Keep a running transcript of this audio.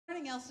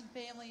Elson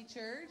Family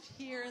Church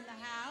here in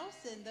the house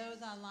and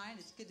those online.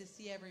 It's good to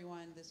see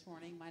everyone this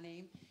morning. My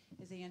name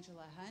is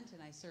Angela Hunt,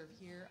 and I serve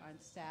here on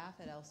staff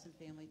at Elson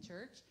Family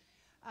Church.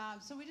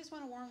 So we just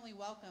want to warmly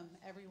welcome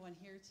everyone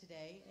here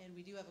today, and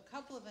we do have a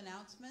couple of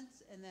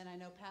announcements, and then I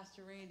know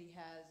Pastor Randy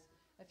has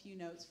a few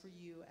notes for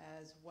you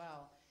as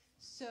well.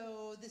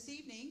 So this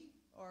evening,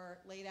 or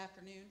late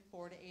afternoon,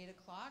 4 to 8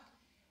 o'clock,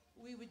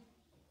 we would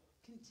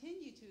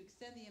continue to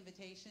extend the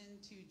invitation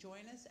to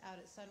join us out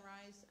at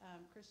Sunrise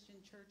Christian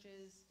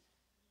Church's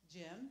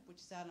gym, which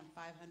is out on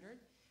 500.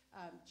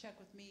 Check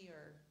with me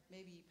or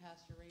maybe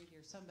Pastor Randy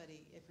or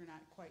somebody if you're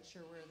not quite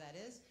sure where that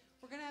is.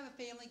 We're going to have a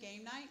family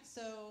game night,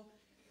 so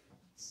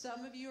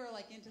some of you are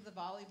like into the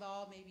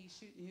volleyball, maybe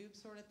shooting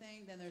hoops sort of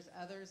thing. Then there's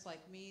others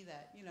like me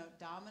that,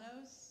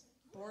 dominoes,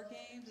 board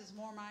games is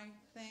more my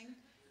thing.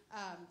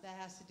 That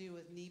has to do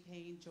with knee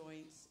pain,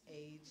 joints,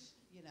 age,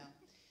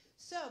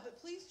 So, but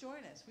please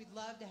join us. We'd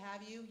love to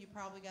have you. You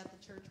probably got the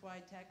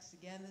church-wide text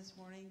again this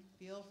morning.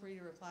 Feel free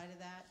to reply to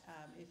that.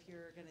 If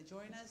you're going to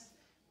join us,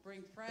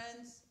 bring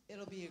friends.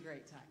 It'll be a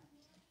great time.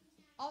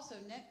 Also,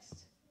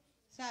 next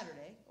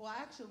Saturday, well,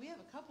 actually, we have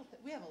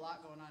we have a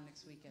lot going on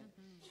next weekend.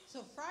 Mm-hmm.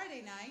 So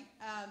Friday night,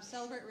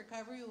 Celebrate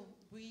Recovery.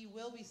 We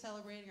will be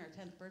celebrating our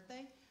 10th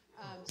birthday.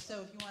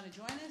 So if you want to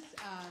join us,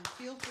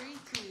 feel free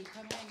to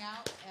come hang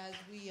out as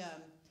we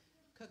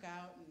cook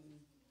out and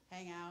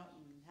hang out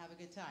and have a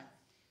good time.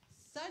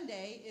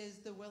 Sunday is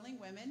the Willing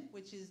Women,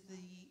 which is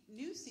the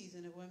new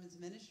season of women's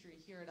ministry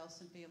here at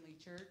Elson Family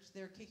Church.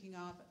 They're kicking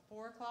off at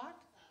 4 o'clock.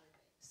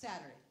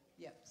 Saturday.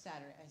 Yep,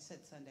 Saturday. I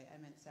said Sunday.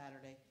 I meant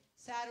Saturday.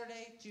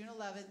 Saturday, June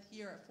 11th,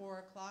 here at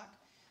 4 o'clock.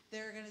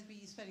 They're going to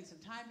be spending some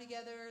time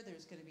together.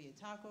 There's going to be a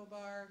taco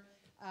bar.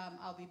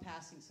 I'll be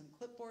passing some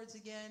clipboards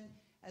again,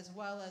 as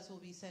well as we'll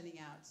be sending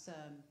out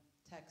some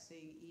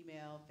texting,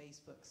 email,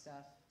 Facebook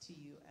stuff to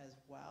you as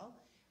well.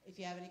 If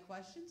you have any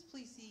questions,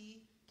 please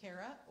see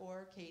Kara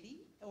or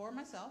Katie or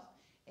myself,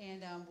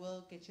 and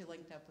we'll get you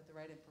linked up with the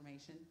right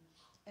information.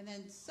 And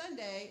then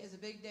Sunday is a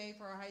big day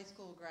for our high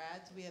school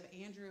grads. We have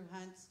Andrew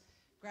Hunt's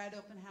grad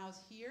open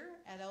house here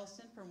at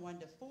Elston from 1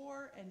 to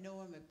 4, and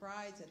Noah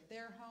McBride's at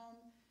their home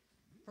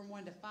from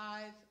 1 to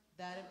 5.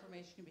 That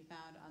information can be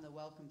found on the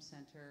Welcome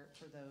Center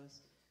for those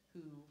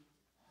who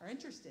are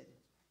interested.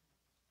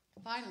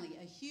 Finally,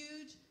 a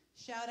huge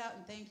shout out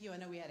and thank you. I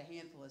know we had a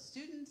handful of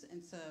students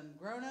and some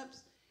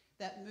grown-ups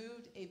that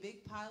moved a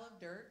big pile of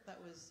dirt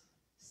that was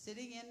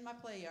sitting in my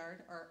play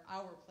yard, or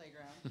our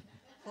playground,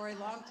 for a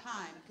long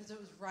time because it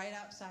was right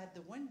outside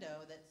the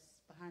window that's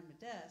behind my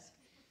desk.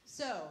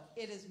 So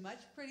it is much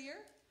prettier.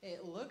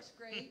 It looks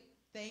great.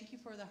 Thank you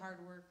for the hard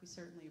work. We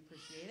certainly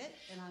appreciate it.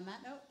 And on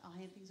that note, I'll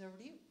hand things over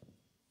to you.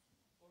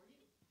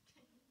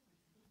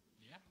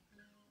 Yeah.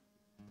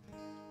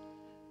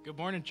 Good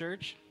morning,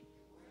 church.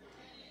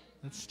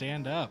 Let's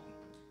stand up.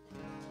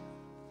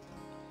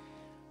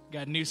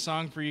 Got a new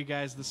song for you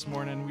guys this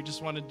morning. We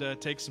just wanted to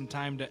take some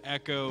time to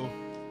echo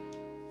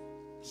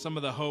some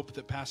of the hope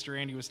that Pastor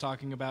Andy was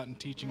talking about and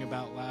teaching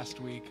about last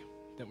week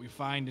that we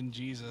find in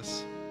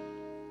Jesus.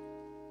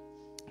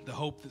 The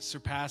hope that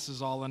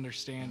surpasses all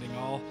understanding,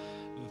 all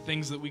the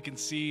things that we can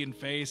see and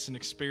face and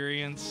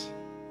experience.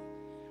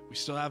 We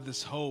still have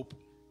this hope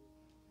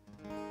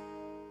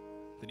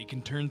that He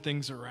can turn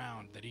things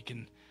around, that He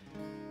can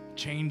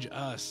change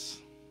us,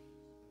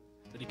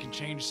 that He can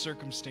change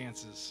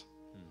circumstances.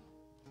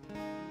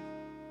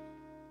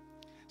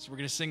 So we're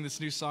going to sing this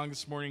new song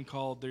this morning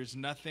called There's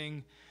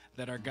Nothing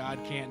That Our God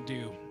Can't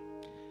Do.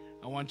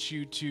 I want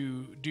you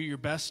to do your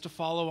best to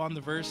follow on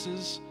the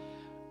verses,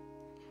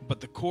 but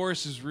the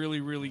chorus is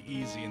really, really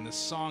easy, and this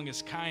song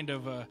is kind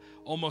of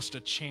almost a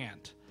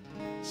chant.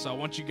 So I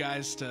want you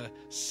guys to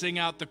sing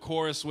out the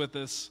chorus with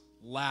us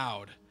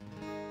loud.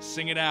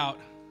 Sing it out.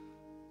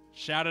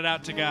 Shout it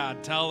out to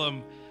God. Tell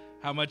Him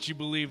how much you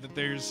believe that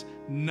there's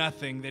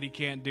nothing that He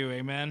can't do.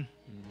 Amen?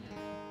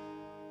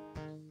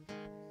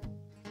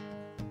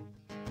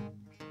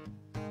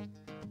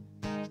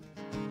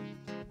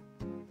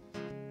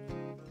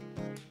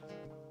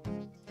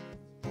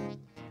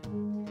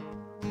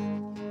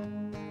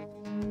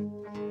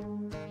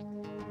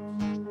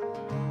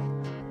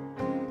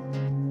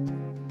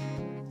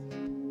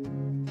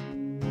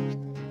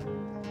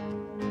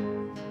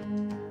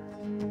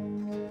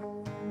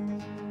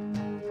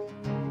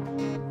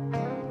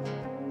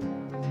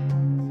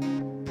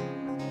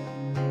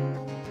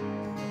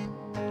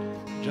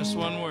 Just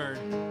one word.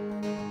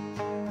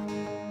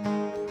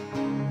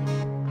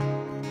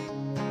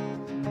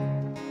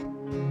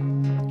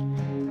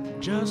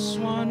 Just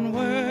one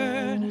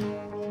word.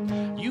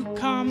 You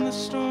calm the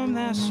storm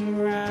that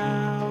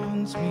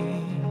surrounds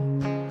me.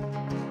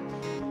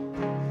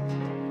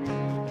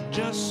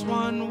 Just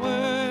one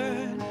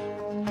word.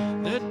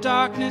 The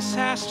darkness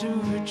has to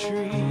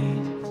retreat.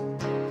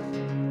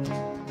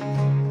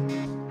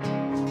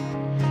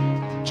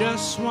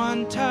 Just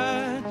one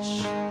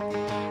touch.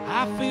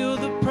 I feel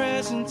the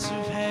presence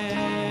of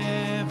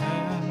heaven,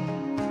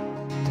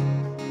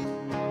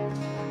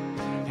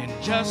 and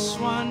just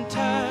one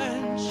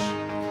touch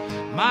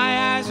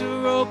My eyes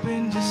are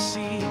open to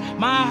see.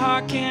 My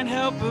heart can't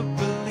help but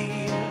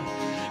believe.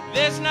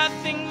 There's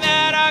nothing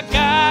that our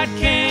God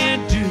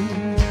can't do.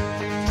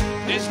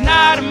 There's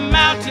not a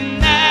mountain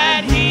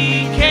that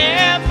He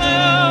can't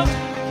move.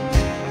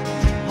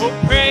 Oh,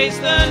 praise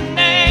the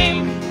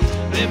name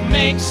that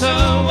makes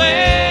a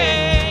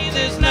way.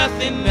 There's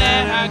nothing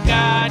that our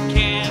God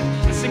can't.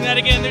 Let's sing that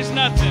again. There's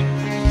nothing.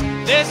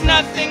 There's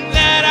nothing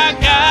that our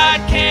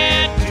God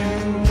can't do.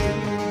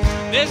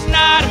 There's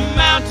not a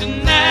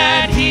mountain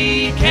that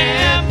He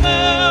can't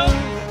move.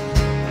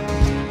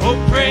 Oh,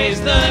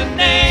 praise the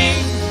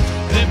name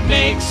that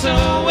makes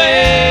a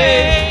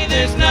way.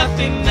 There's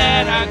nothing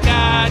that our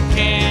God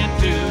can't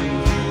do.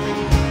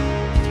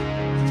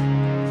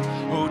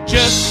 Oh,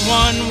 just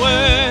one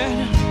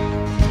word,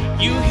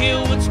 you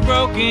heal what's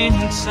broken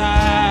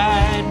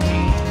inside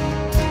me.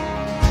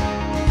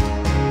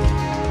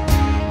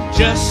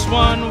 Just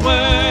one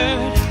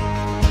word,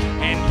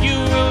 and you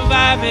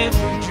revive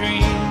every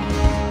dream.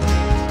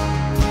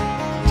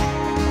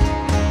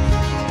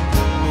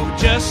 Oh,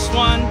 just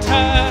one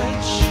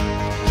touch,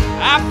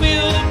 I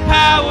feel the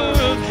power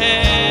of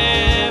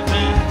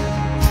heaven.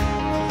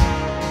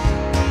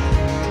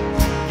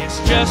 It's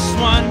just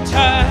one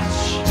touch,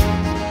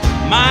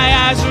 my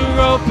eyes are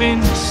open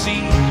to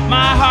see.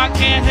 My heart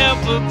can't help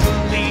but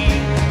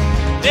believe.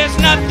 There's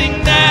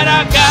nothing that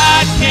our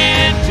God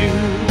can't do.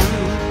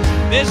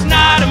 There's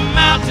not a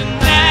mountain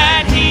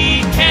that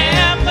He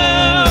can't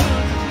move.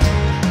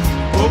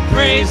 Oh,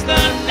 praise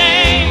the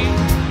name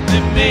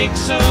that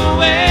makes a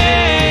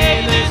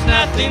way. There's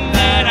nothing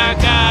that our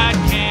God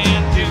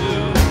can't do.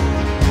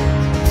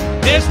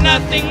 There's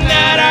nothing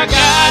that our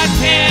God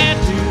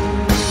can't do.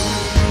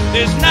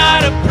 There's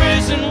not a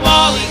prison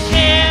wall He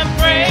can't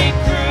break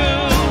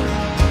through.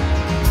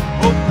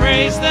 Oh,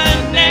 praise the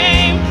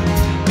name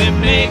that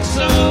makes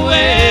a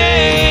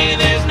way.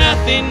 There's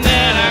nothing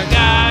that our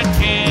God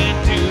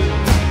can't do.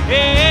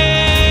 Hey.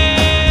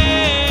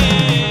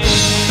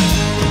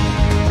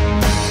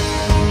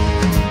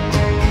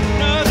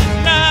 No, there's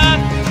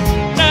nothing,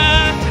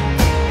 nothing.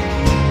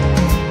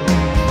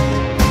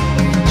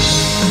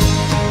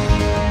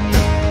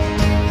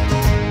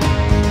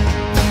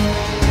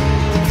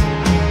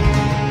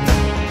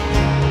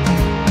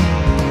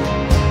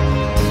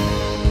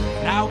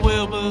 And I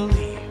will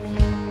believe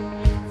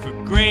for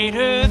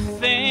greater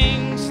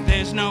things.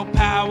 There's no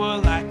power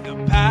like the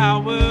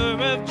power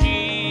of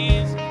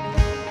Jesus.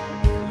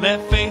 Let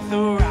faith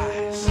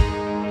arise,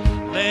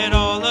 let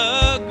all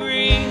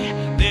agree.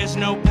 There's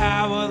no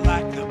power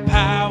like the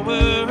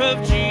power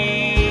of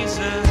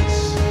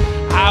Jesus.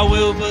 I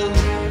will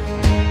believe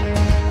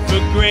for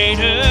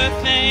greater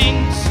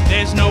things.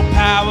 There's no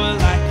power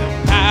like the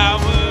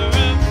power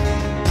of.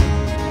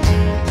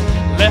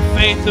 Let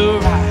faith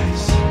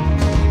arise,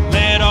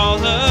 let all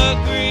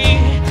agree.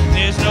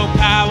 There's no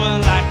power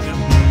like the.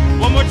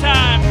 One more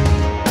time.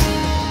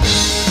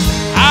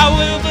 I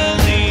will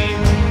believe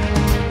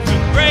for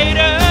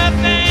greater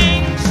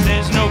things.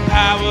 There's no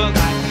power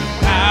like the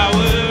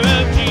power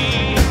of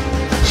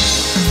Jesus.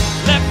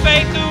 Let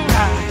faith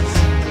arise,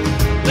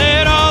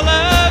 let all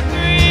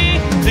agree.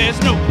 There's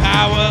no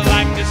power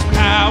like this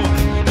power.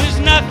 There's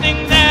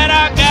nothing that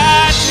our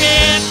God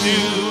can't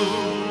do.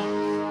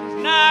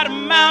 There's not a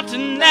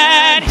mountain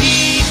that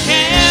He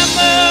can't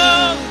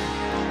move.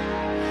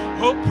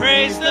 Oh,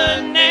 praise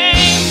the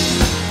name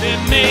that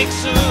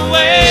makes a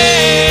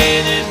way.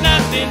 There's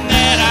nothing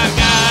that our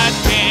God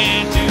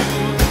can't do.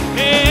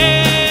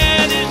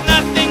 Yeah, there's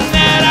nothing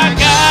that our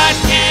God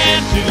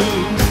can't do.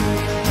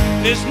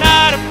 There's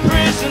not a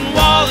prison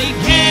wall He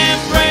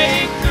can't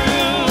break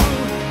through.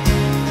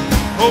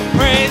 Oh,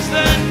 praise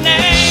the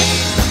name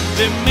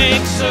that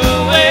makes a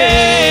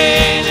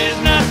way.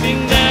 There's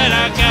nothing that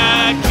our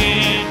God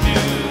can't do.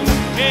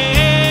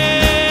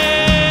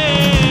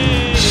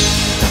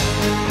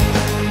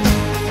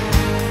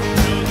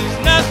 No, there's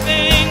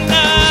nothing,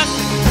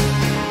 nothing.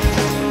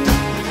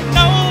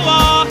 No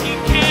wall He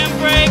can't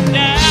break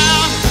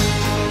down.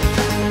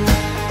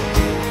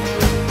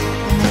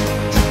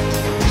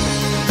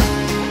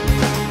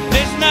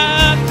 There's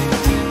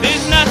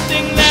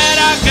nothing that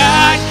our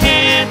God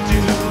can't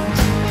do.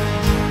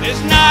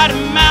 There's not a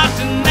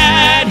mountain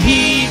that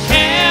He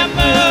can't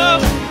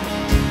move.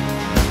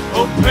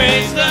 Oh,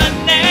 praise the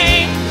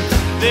name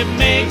that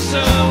makes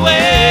a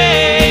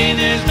way.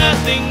 There's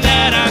nothing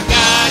that our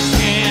God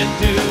can't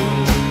do.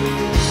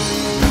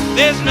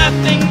 There's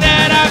nothing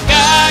that our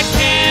God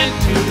can't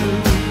do.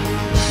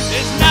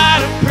 There's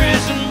not a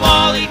prison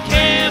wall He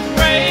can't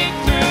break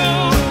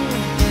through.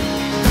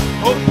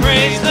 Oh,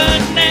 praise the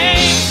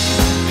name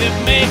that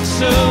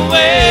makes a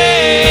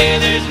way.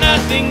 There's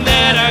nothing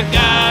that our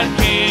God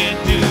can't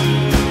do.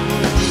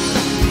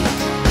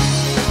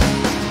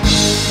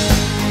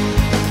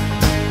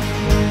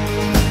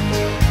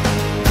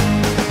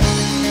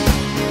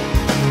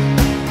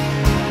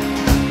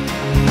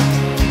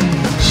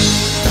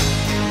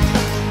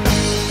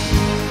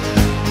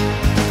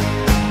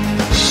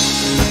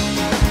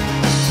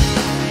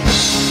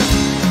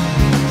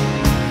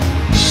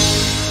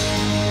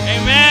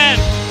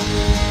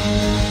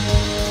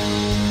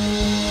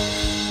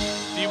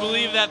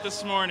 that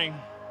this morning?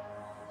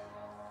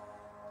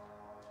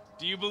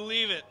 Do you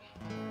believe it?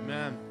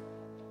 Amen.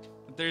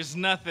 That there's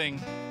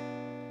nothing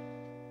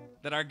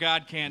that our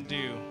God can't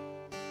do.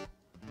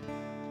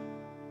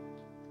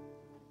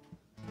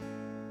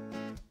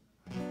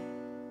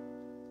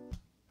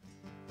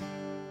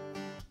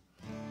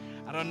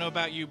 I don't know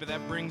about you, but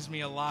that brings me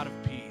a lot of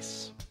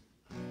peace.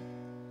 In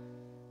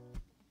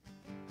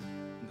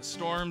the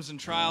storms and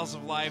trials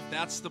of life,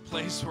 that's the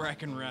place where I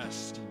can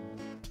rest.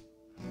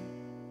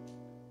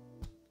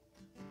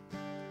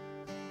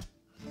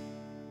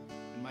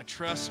 And my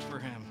trust for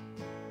Him.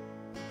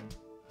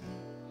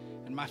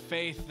 And my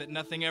faith that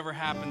nothing ever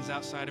happens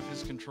outside of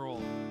His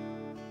control.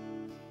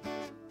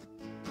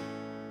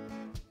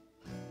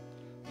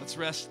 Let's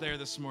rest there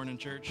this morning,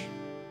 church.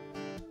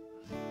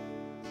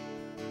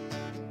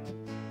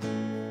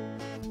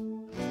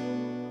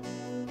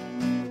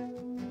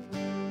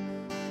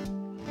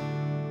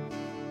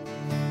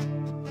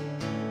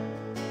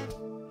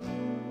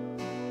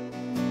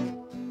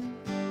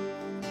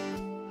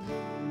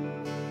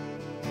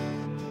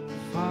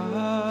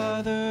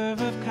 Father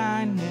of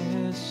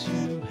kindness,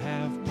 you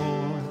have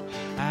poured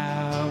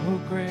out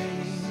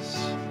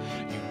grace.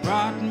 You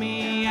brought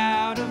me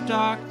out of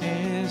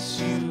darkness.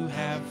 You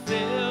have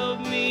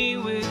filled me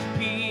with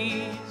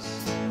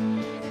peace.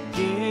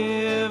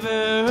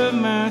 Giver of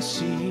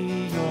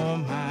mercy, you're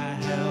my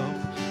help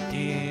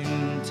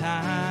in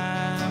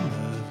time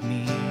of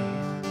need.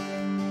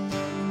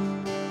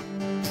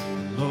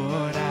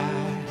 Lord,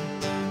 I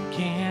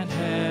can't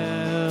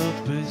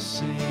help but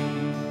sing.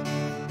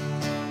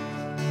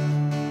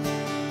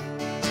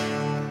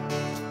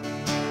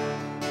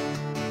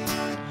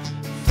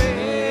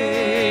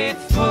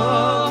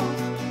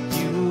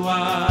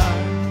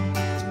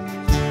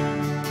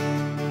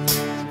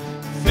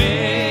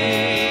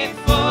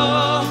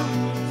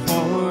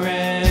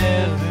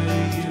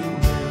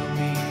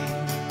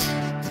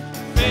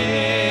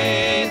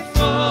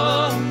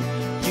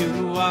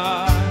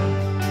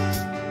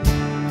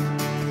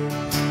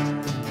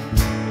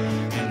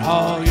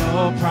 All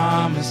your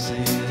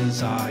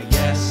promises are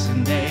yes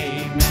and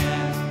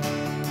amen.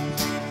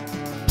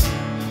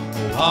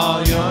 Oh,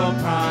 all your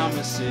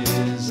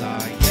promises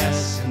are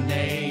yes and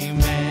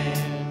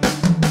amen.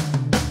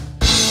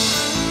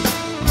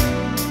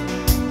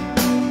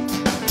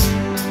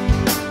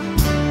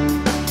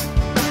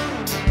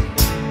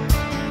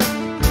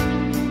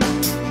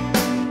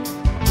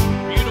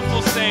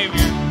 Beautiful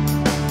Savior.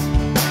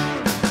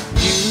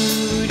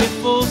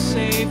 Beautiful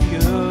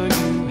Savior,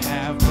 you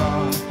have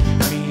brought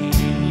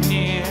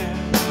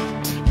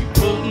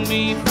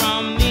me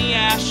from the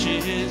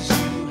ashes.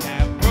 You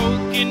have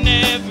broken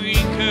every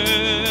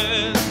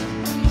curse.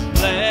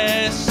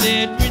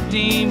 Blessed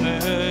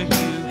Redeemer,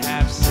 you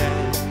have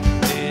set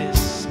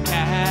this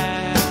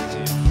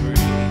captive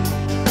free.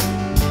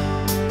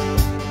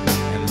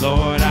 And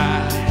Lord,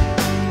 I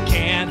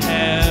can't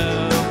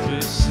help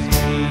but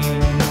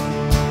sing.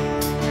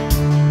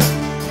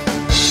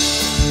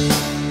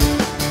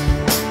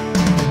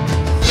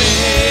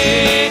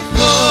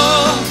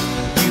 Faithful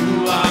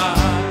you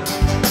are.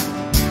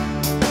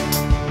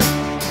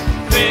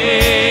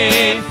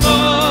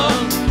 Faithful,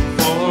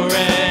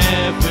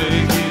 forever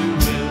you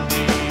will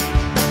be.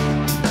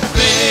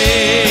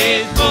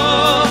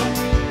 Faithful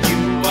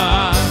you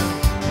are.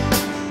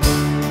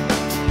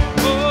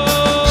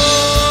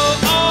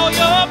 Oh, all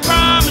your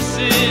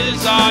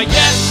promises are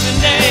yes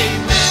and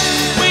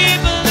amen. We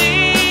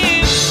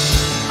believe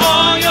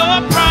all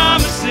your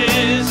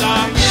promises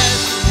are yes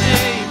and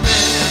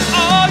amen.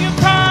 All your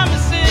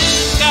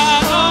promises,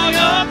 God, all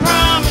your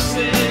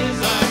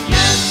promises are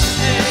yes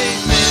and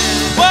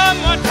amen. One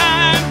more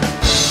time.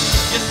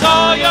 Yes,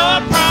 all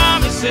your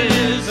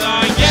promises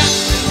are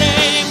yes and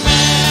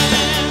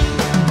amen.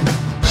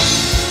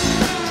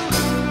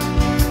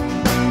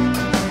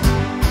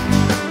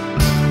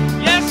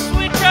 Yes,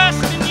 we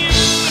trust in you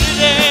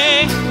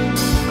today.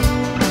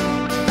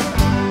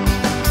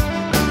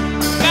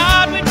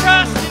 God, we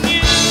trust in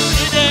you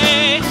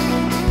today.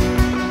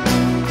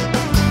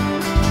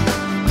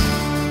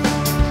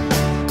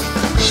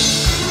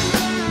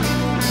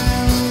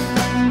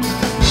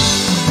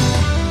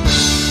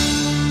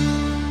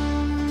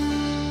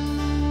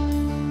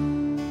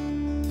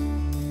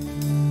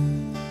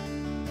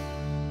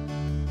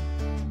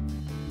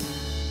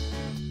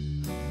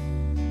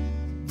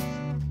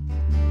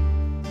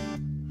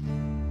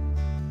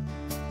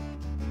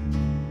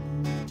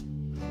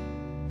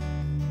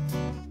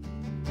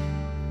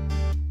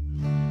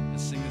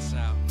 Let's sing this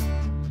out.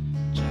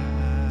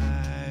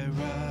 Jireh,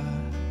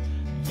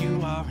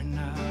 you are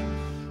enough.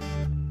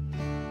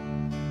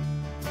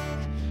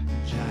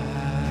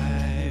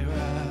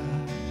 Jireh,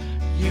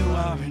 you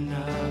are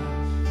enough.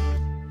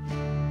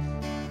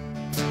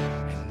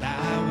 And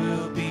I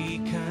will be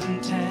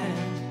content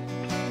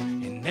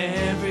in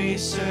every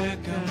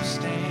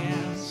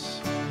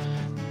circumstance.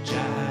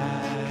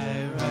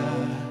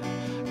 Jireh,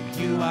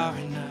 you are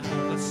enough.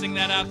 Let's sing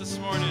that out this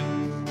morning.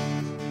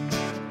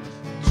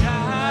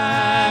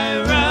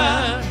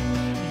 Jireh,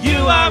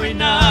 you are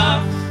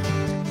enough.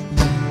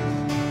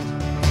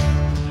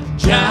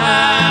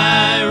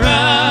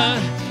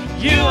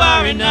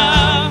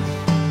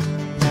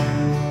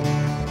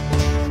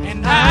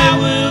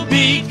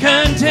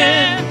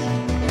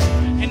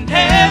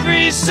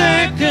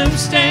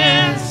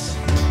 circumstance.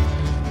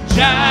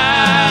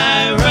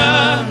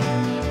 Jireh,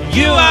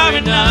 you are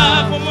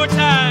enough. One more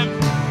time.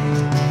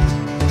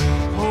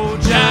 Oh,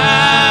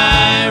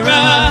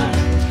 Jireh,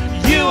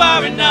 you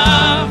are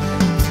enough.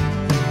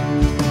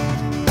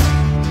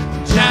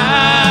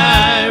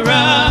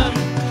 Jireh,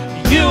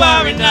 you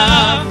are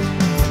enough.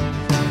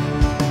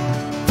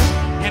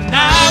 And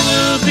I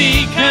will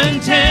be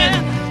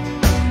content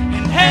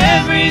in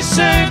every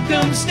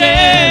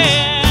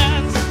circumstance.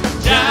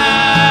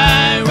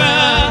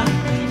 Jireh,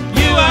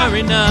 you are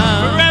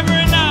enough. Forever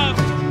enough.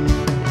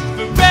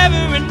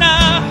 Forever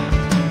enough.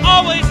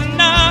 Always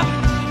enough.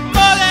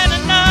 More than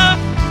enough.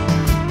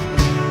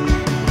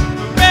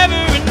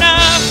 Forever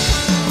enough.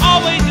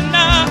 Always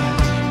enough.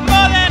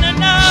 More than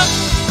enough.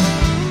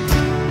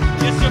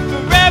 Yes, you're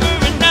forever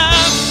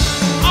enough.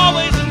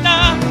 Always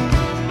enough.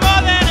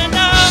 More than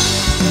enough.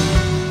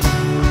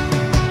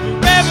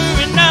 Forever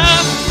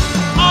enough.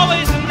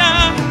 Always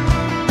enough.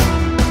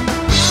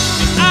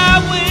 And I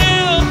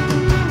will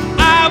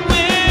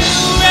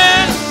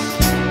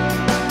rest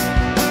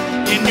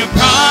in your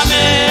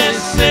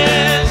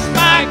promises.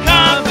 My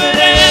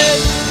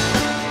confidence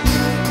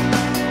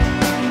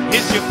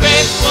is your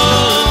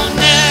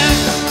faithfulness.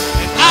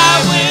 And I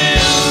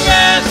will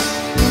rest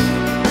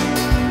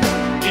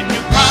in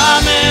your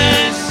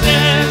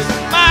promises.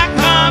 My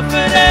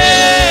confidence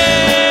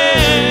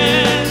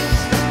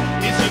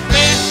is your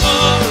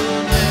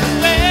faithfulness.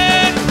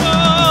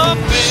 Faithful,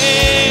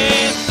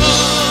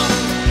 faithful,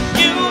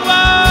 you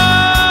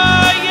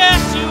are,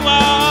 yes you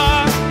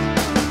are.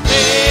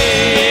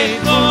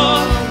 Faithful,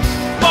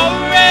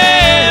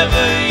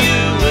 forever you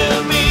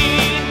will be.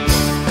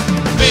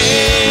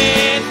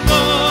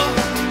 Faithful,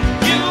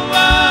 you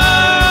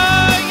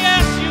are,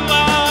 yes you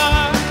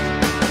are.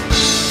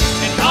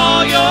 And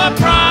all your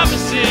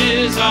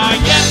promises are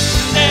yes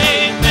and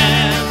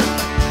amen.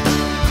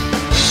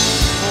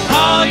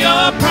 All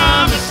your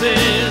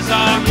promises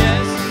are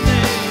yes and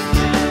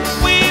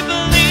amen. We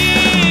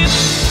believe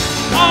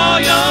all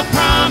your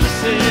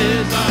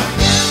promises are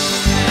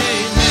yes and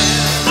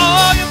amen.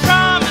 All your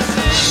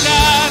promises,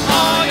 God,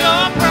 all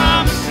your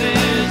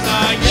promises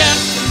are yes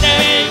and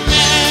amen.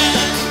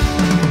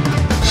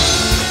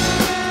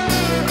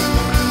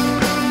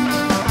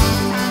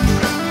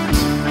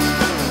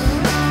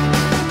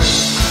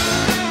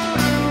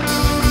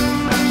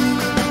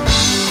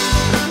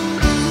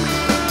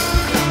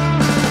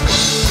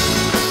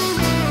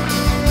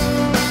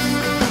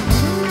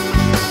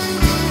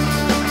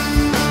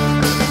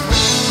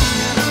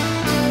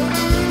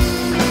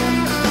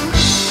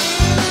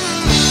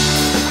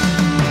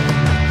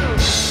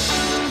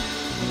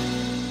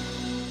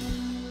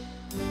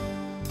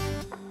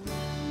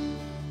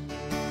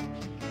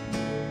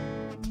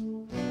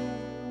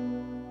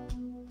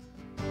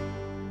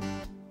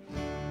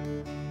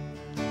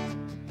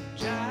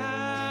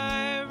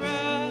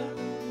 Jireh,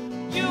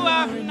 you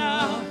are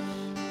enough.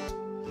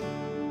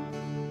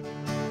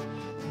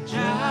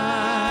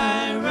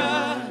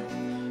 Jireh,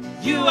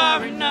 you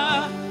are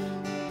enough.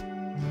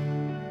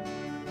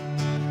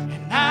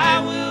 And I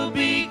will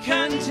be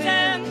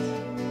content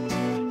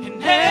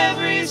in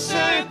every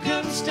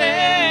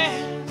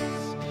circumstance.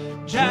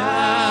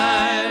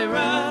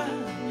 Jireh,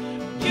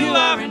 you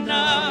are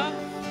enough.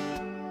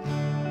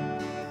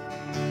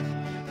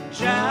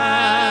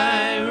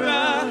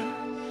 Jireh,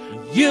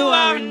 you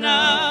are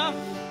enough.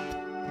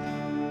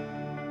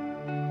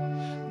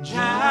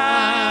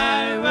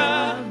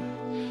 Jireh,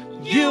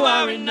 you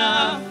are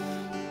enough.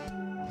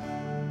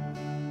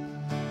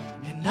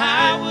 And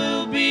I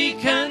will be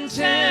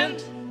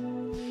content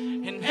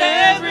in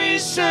every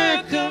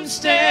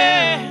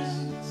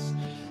circumstance.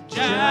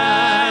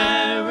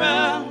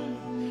 Jireh,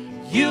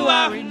 you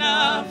are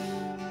enough.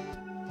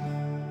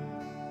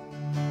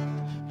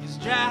 'Cause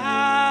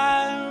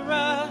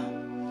Jireh,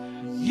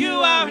 you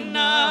are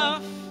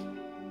enough.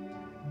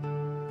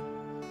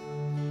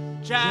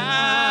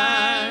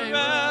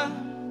 Jireh,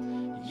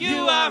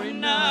 you are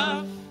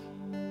enough.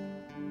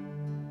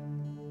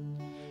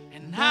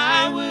 And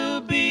I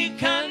will be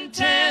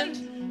content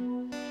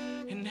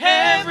in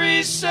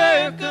every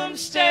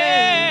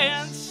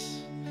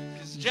circumstance.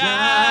 'Cause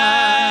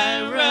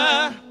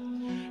Jireh,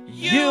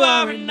 you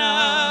are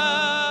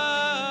enough.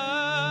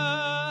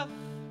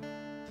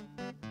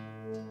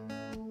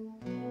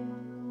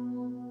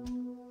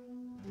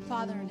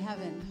 Father in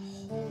heaven,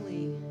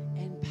 holy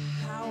and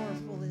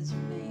powerful is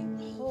your name.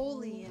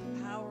 Holy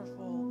and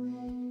powerful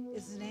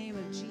is the name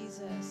of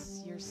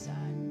Jesus, your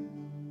Son.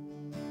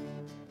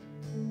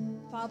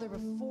 Father,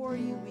 before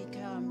you we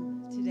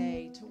come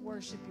today to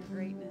worship your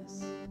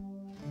greatness,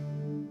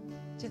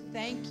 to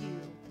thank you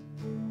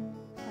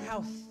for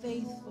how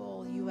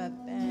faithful you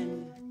have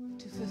been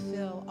to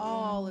fulfill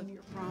all of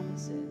your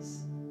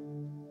promises,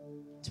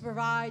 to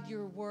provide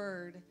your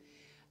word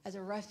as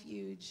a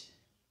refuge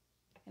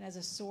and as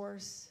a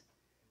source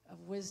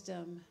of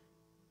wisdom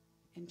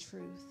and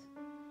truth.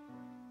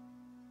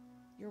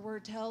 Your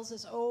word tells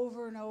us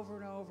over and over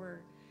and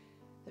over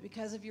that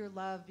because of your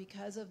love,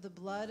 because of the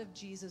blood of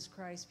Jesus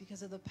Christ,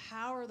 because of the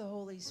power of the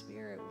Holy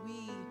Spirit,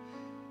 we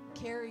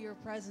carry your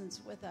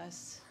presence with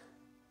us.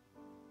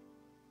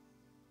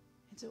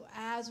 And so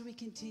as we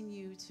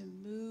continue to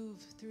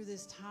move through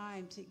this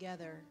time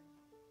together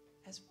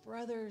as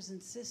brothers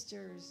and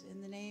sisters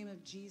in the name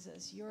of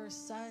Jesus, your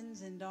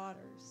sons and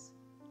daughters,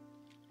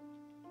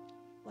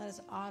 let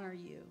us honor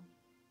you.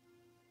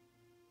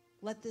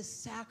 Let this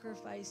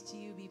sacrifice to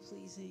you be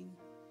pleasing.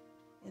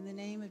 In the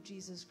name of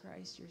Jesus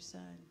Christ, your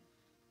Son.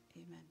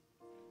 Amen.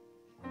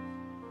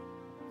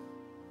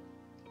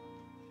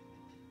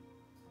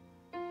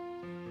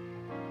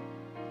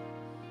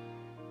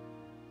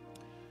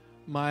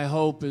 My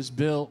hope is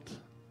built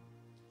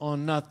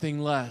on nothing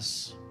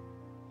less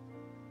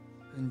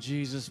than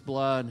Jesus'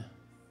 blood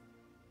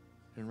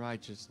and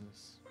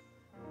righteousness.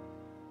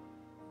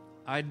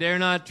 I dare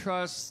not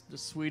trust the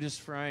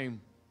sweetest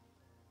frame,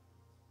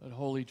 but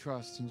wholly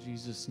trust in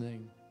Jesus'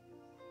 name.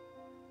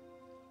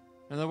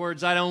 In other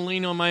words, I don't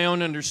lean on my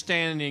own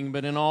understanding,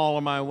 but in all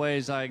of my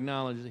ways I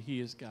acknowledge that He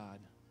is God.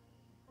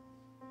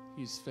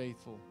 He's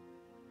faithful.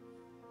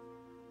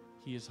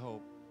 He is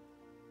hope.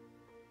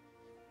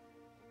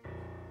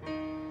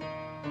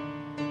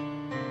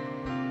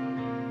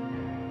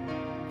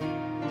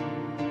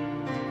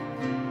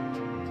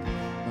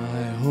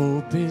 My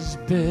hope is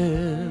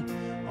built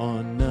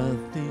on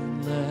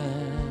nothing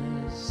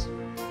less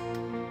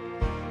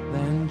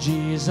than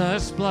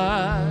Jesus'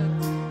 blood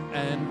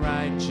and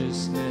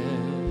righteousness.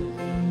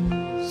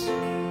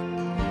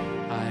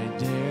 I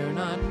dare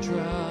not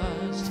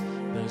trust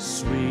the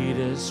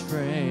sweetest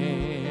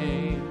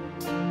frame,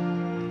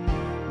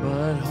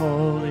 but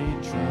wholly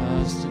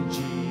trust in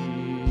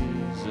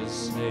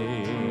Jesus'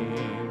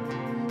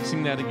 name.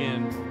 Sing that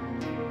again.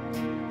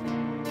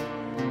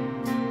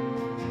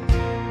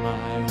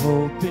 My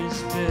hope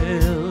is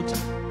built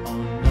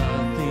on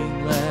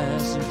nothing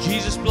less than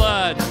Jesus'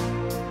 blood,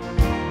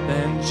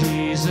 than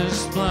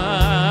Jesus'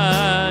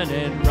 blood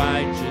and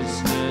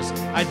righteousness.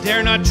 I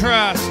dare not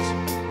trust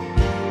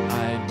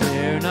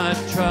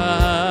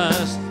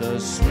the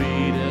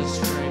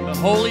sweetest frame, but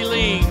wholly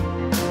lean,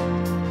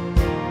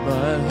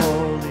 but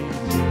wholly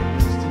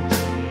trust in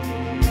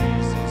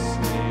Jesus'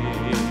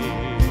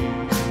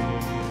 name.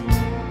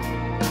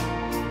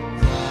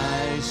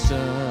 Christ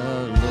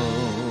alone,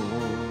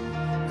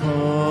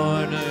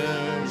 cornerstone,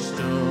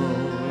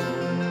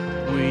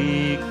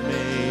 weak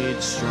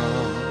made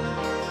strong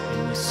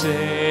in the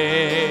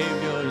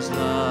Savior's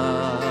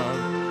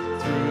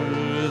love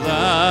through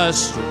the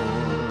storm.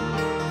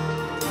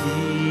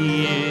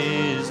 He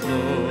is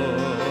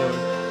Lord,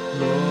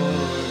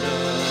 Lord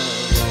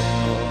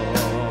of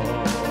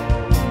all.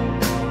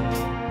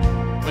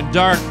 When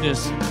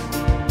darkness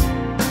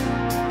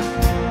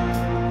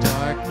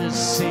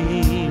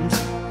seems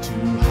to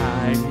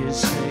hide His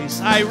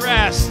face, I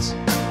rest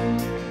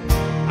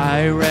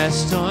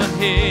on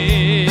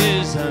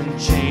His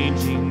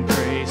unchanging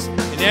grace.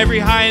 In every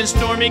high and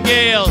stormy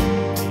gale,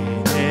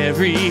 in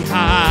every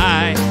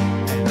high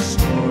and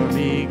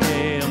stormy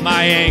gale,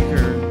 my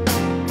anchor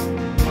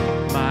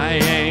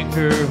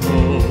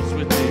holds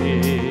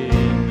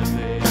within the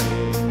veil.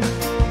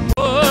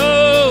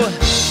 Oh,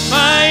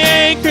 my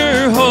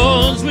anchor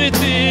holds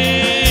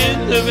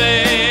within the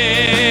veil.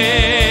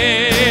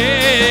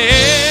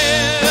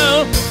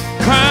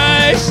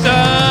 Christ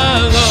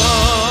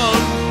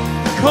alone,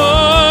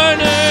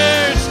 cornerstone,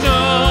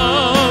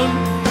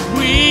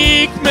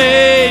 weak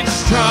made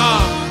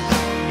strong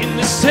in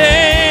the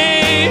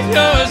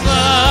Savior's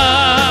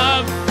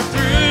love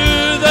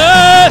through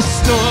the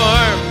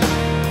storm.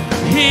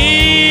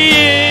 He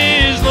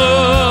is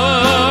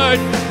Lord,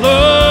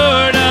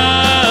 Lord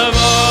of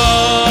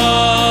all.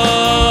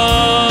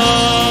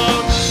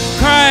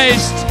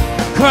 Christ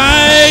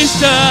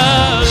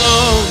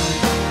alone,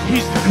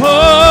 He's the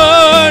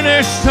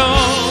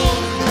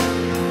cornerstone,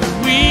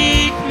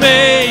 weak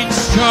made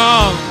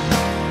strong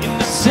in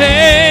the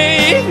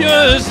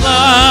Savior's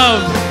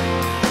love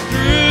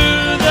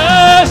through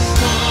the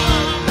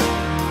storm.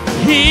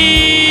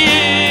 He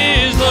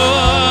is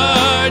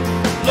Lord,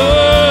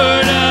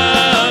 Lord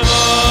of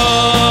all.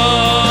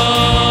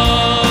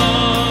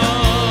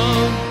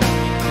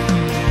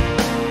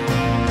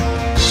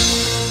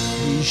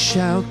 He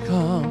shall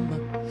come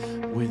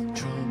with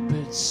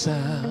trumpet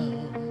sound.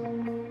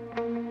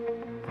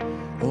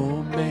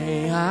 Oh,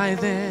 may I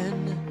then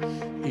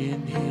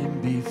in Him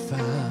be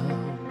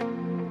found,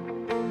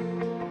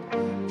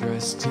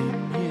 dressed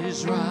in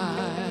His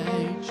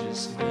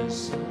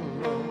righteousness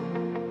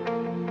alone,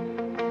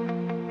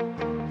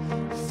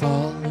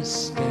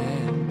 faultless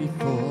stand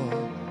before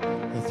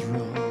the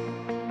throne.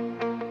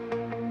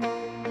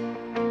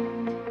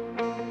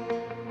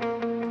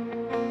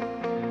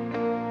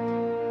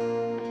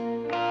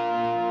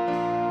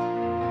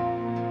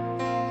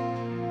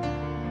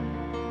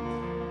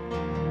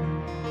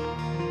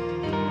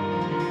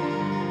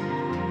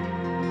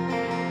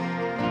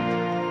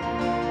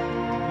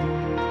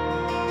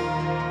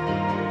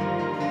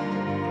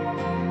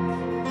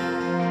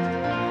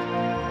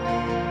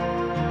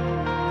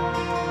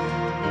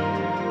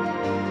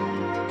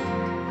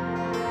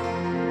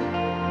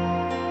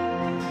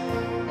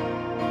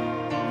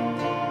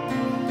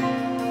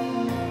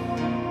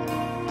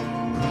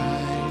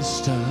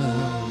 Christ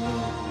alone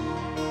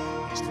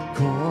is the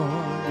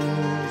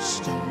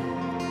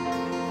cornerstone,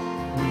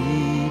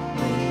 weak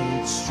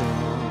made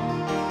strong,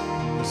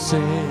 the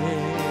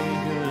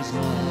Savior's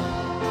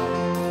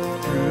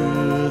love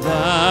through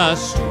the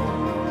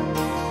storm.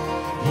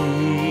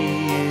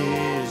 He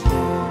is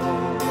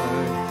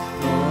Lord,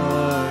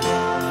 Lord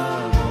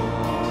of all.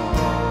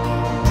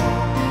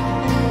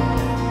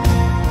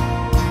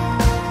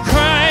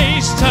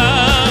 Christ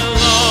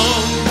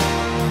alone,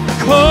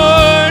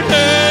 cornerstone,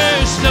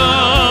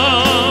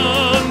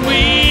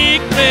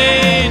 weak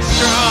made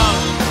strong,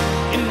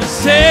 in the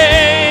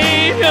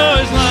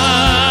Savior's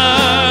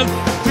love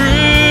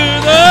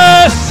through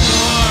the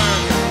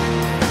storm.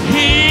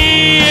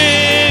 He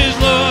is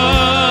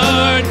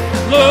Lord,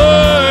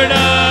 Lord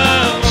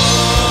of all.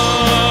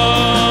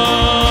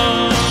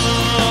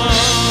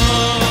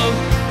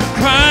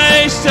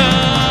 Christ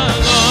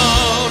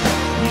alone,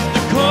 He's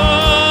the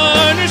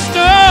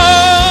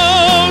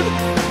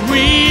cornerstone,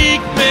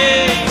 weak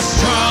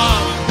made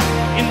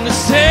strong, in the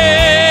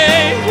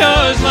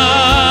Savior's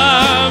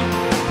love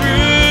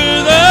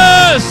through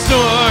the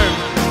storm.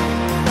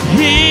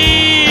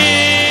 He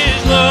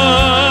is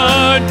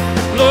Lord,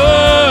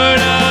 Lord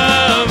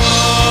of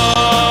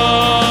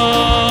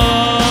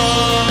all.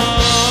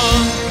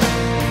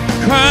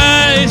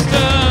 Christ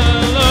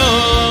alone,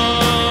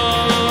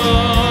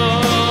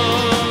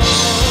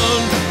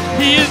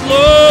 He is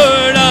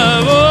Lord of all,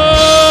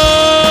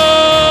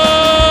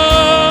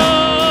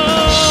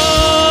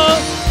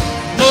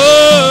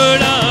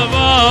 Lord of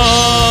all.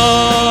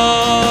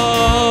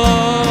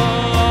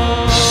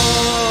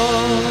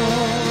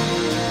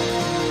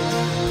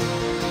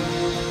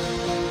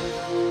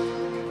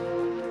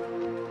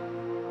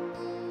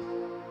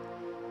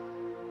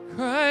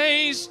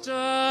 Christ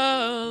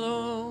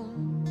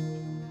alone,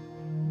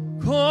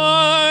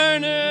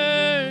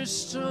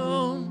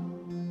 cornerstone,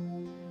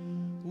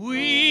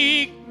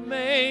 weak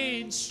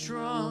made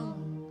strong,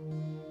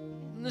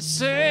 in the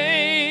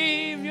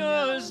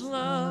Savior's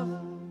love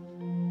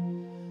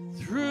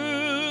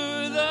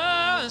through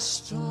the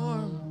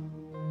storm.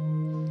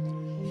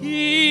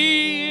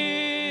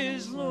 He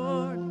is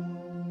Lord,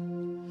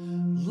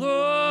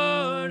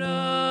 Lord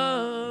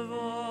of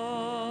all.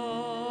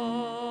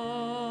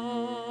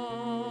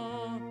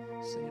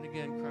 Say it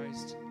again,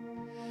 Christ.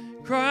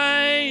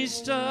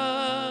 Christ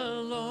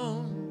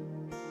alone,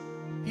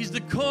 He's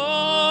the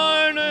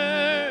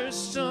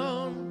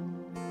cornerstone,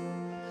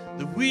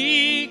 the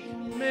weak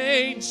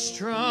made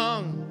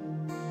strong,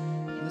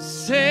 the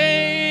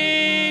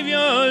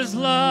Savior's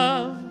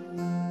love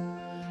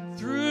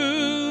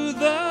through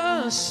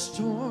the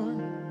storm.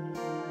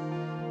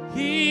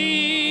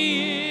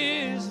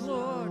 He is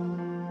Lord,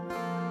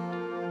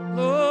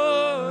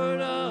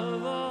 Lord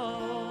of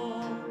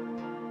all.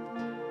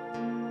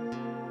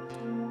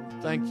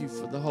 Thank you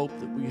for the hope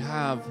that we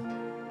have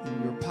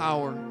in your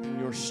power, in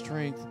your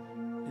strength,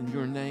 in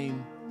your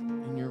name,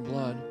 in your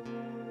blood.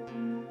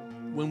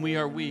 When we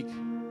are weak,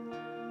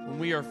 when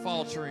we are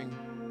faltering,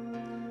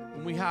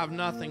 when we have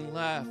nothing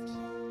left,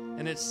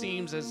 and it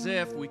seems as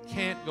if we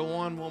can't go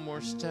on one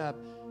more step,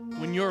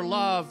 when your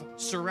love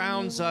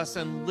surrounds us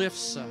and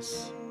lifts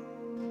us,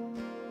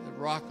 the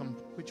rock on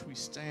which we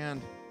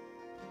stand.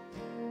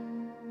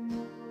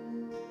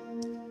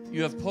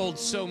 You have pulled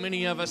so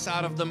many of us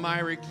out of the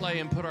miry clay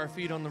and put our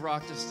feet on the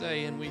rock to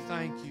stay, and we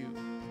thank you,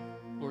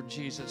 Lord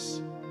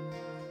Jesus.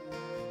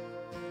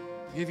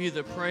 Give you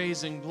the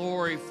praise and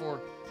glory for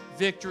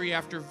victory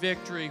after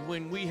victory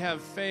when we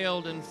have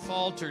failed and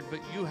faltered, but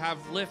you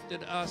have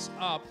lifted us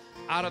up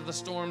out of the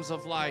storms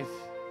of life.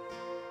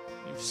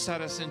 You've set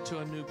us into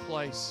a new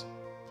place.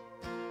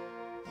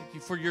 Thank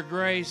you for your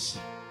grace.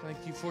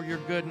 Thank you for your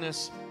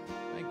goodness.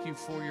 Thank you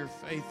for your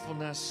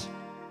faithfulness.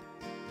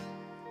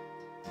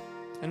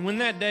 And when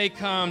that day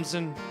comes,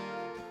 and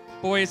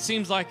boy, it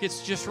seems like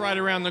it's just right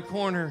around the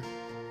corner,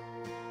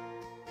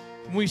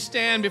 we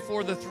stand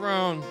before the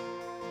throne.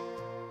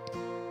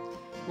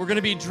 We're going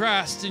to be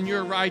dressed in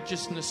your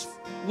righteousness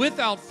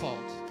without fault.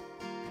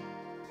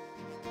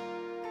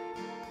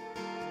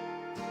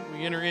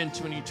 We enter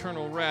into an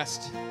eternal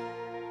rest,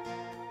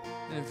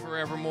 and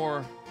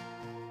forevermore,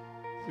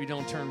 we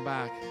don't turn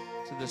back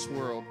to this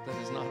world that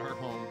is not our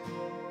home.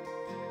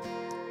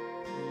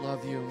 We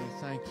love you and we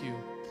thank you,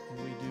 and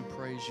we do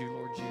praise you,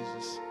 Lord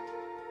Jesus.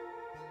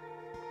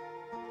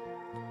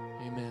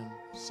 Amen.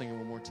 Sing it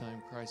one more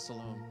time. Christ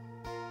alone.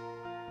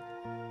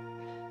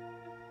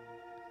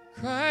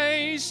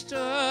 Christ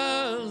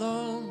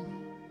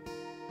alone,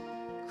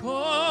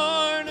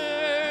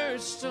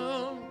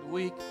 cornerstone,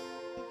 weak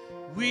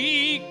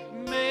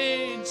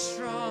made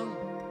strong,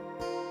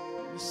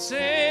 the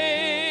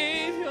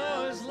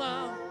Savior's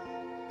love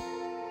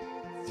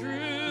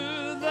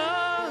through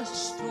the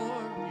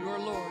storm. Your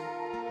Lord,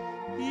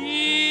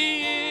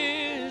 He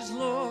is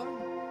Lord,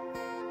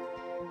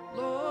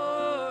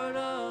 Lord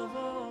of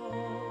all.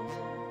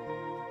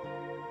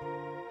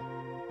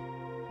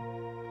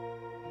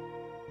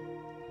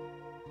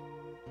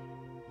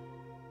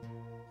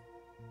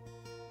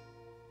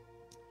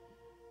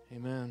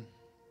 Amen.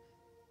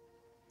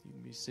 You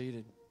can be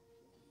seated.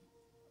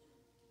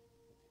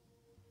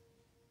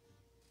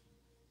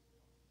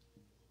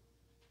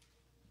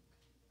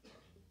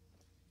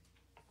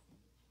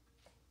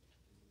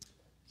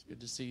 Good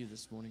to see you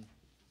this morning.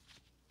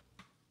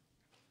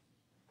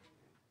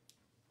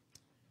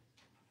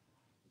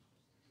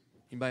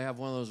 Anybody have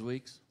one of those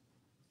weeks?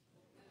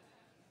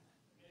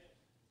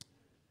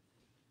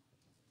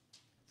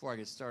 Before I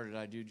get started,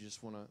 I do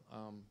just want to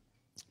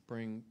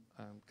bring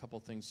a couple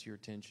things to your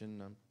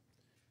attention.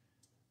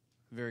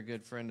 A very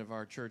good friend of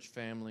our church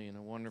family and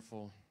a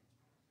wonderful,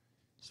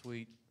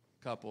 sweet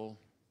couple,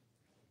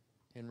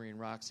 Henry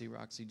and Roxy.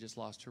 Roxy just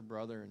lost her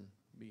brother and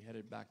be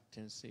headed back to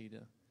Tennessee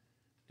to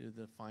do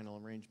the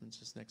final arrangements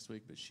this next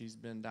week, but she's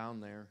been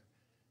down there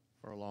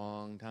for a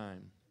long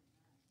time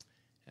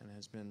and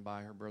has been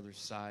by her brother's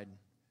side,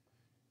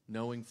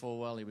 knowing full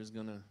well he was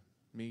going to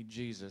meet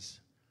Jesus,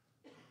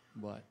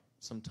 but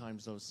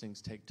sometimes those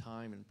things take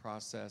time and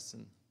process,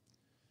 and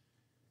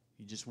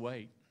you just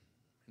wait.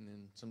 And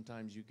then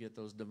sometimes you get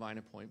those divine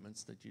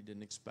appointments that you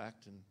didn't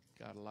expect, and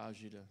God allows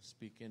you to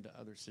speak into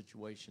other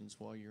situations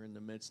while you're in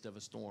the midst of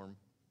a storm,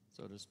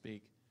 so to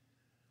speak.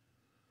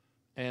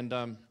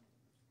 And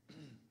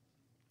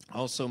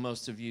also,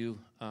 most of you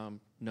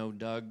know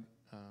Doug,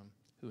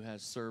 who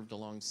has served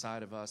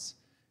alongside of us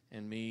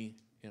and me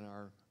in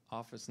our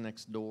office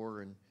next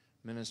door and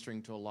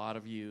ministering to a lot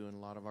of you and a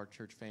lot of our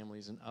church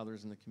families and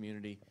others in the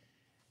community.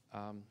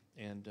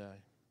 And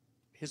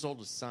his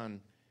oldest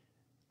son,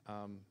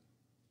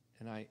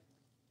 and I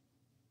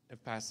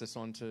have passed this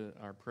on to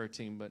our prayer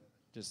team, but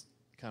just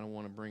kind of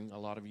want to bring a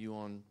lot of you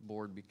on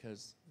board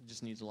because it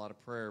just needs a lot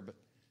of prayer. But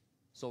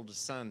his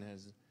oldest son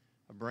has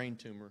a brain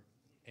tumor,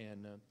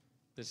 and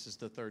this is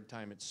the third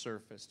time it's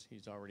surfaced.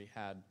 He's already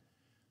had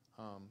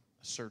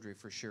surgery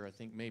for sure. I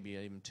think maybe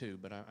even 2,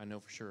 but I know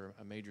for sure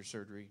a major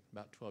surgery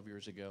about 12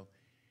 years ago.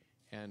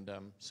 And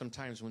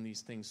sometimes when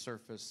these things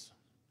surface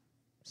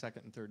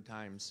second and third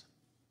times,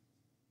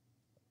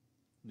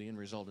 the end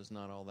result is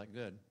not all that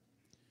good.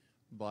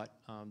 But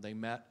they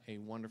met a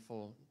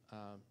wonderful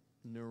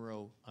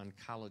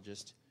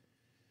neuro-oncologist,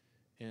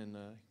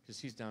 because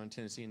he's down in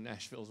Tennessee and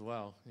Nashville as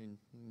well, in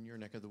your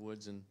neck of the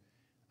woods. And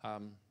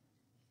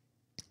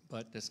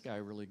but this guy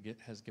really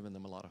has given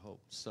them a lot of hope.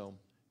 So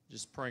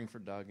just praying for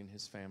Doug and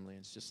his family.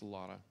 It's just a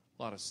lot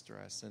of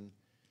stress, and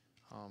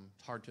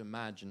it's hard to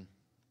imagine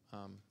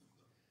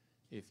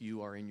if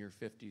you are in your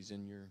 50s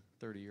and your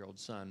 30-year-old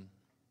son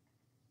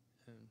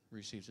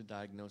receives a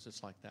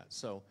diagnosis like that.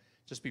 So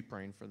just be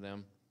praying for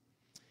them.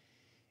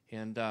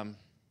 And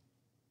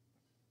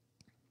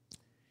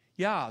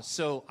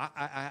so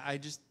I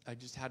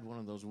just had one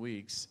of those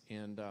weeks,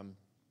 and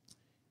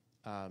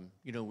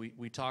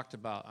we talked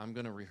about, I'm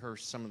going to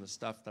rehearse some of the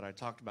stuff that I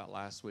talked about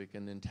last week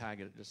and then tag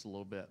it just a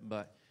little bit.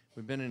 But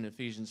we've been in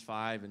Ephesians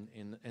 5,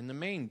 and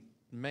the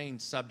main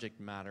subject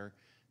matter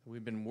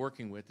we've been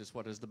working with is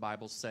what does the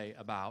Bible say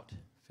about,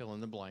 fill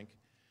in the blank.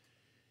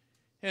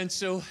 And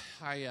so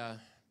I,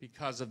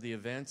 because of the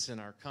events in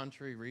our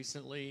country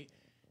recently,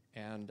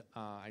 and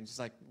I'm just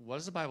like, what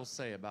does the Bible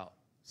say about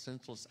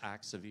senseless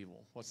acts of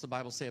evil? What's the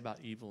Bible say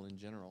about evil in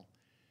general?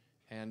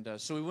 And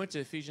so we went to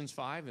Ephesians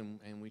 5,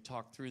 and we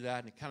talked through that,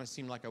 and it kind of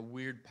seemed like a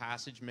weird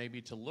passage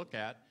maybe to look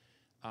at,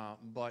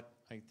 but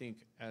I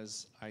think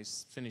as I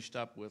finished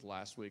up with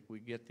last week,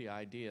 we get the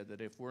idea that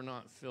if we're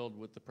not filled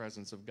with the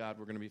presence of God,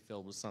 we're going to be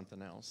filled with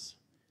something else.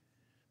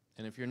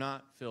 And if you're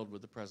not filled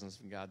with the presence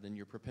of God, then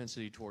your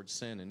propensity towards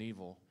sin and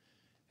evil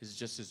is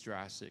just as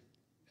drastic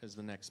as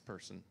the next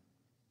person.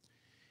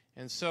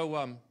 And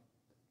so,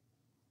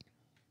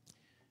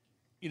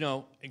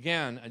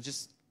 again,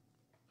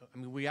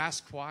 we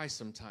ask why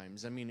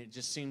sometimes. It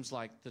just seems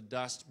like the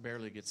dust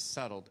barely gets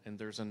settled, and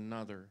there's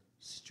another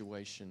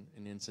situation,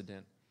 an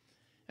incident.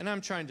 And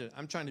I'm trying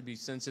to be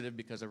sensitive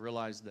because I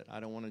realize that I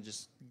don't want to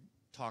just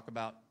talk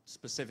about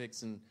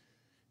specifics and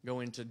go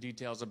into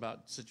details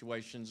about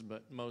situations,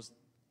 but most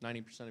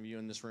 90% of you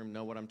in this room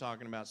know what I'm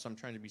talking about, so I'm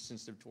trying to be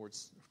sensitive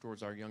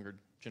towards our younger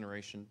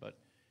generation. But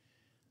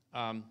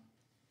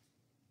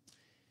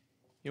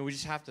we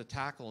just have to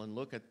tackle and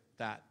look at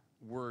that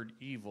word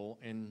evil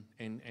and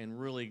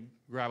really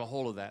grab a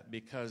hold of that,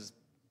 because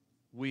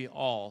we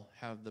all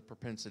have the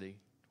propensity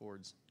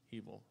towards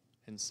evil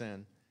and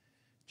sin.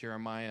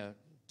 Jeremiah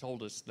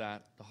told us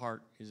that the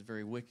heart is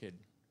very wicked.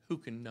 Who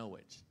can know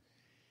it?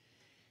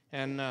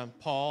 And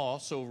Paul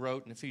also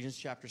wrote in Ephesians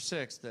chapter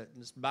 6 that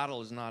this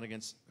battle is not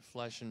against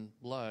flesh and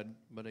blood,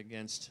 but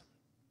against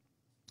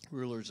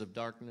rulers of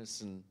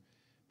darkness and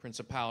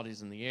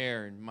principalities in the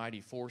air and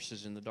mighty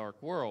forces in the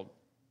dark world.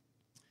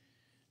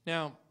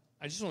 Now,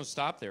 I just want to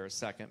stop there a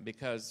second,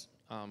 because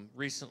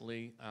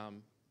recently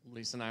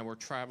Lisa and I were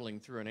traveling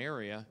through an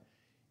area,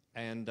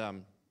 and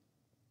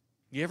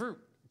you ever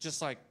just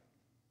like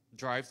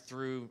drive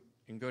through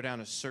and go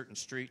down a certain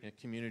street in a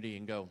community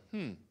and go,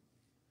 I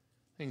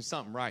think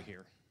something right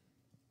here.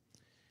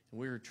 And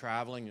we were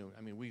traveling,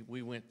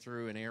 we went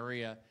through an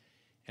area,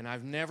 and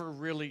I've never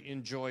really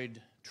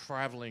enjoyed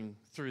traveling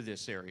through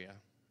this area.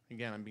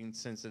 Again, I'm being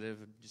sensitive,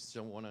 I just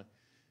don't want to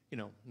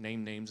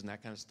name names and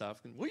that kind of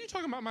stuff. What are you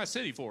talking about my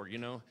city for?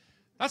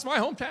 That's my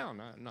hometown.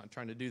 I'm not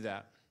trying to do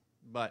that.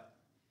 But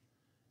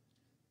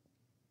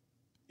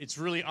it's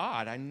really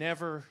odd. I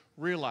never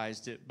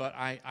realized it, but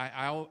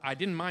I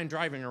didn't mind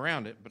driving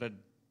around it, but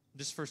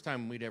this is the first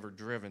time we'd ever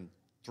driven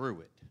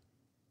through it,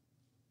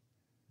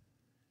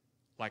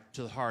 like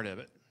to the heart of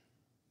it.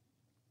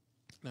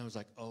 And I was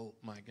like, oh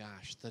my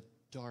gosh, the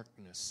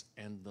darkness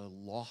and the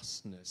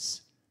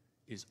lostness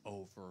is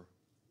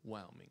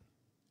overwhelming.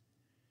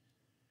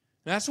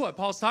 And that's what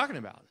Paul's talking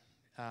about.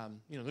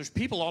 There's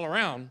people all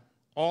around,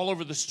 all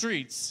over the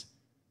streets,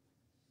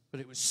 but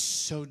it was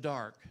so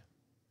dark,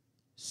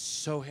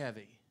 so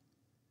heavy.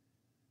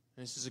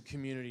 And this is a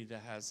community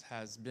that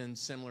has been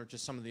similar to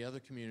some of the other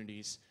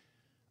communities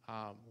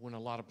when a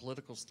lot of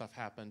political stuff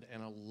happened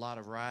and a lot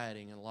of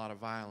rioting and a lot of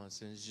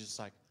violence. And it's just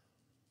like,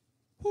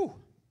 whew.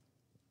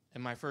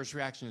 And my first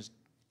reaction is,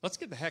 let's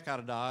get the heck out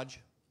of Dodge.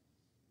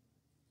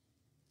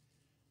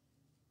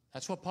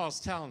 That's what Paul's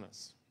telling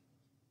us.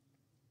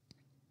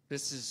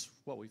 This is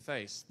what we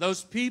face.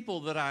 Those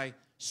people that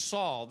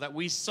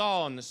we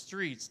saw in the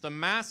streets, the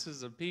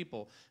masses of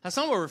people, that's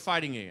not what we're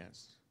fighting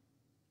against.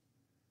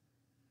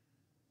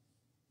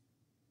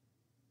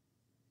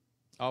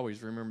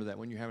 Always remember that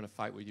when you're having a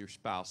fight with your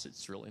spouse,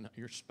 it's really not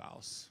your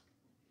spouse.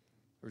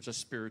 There's a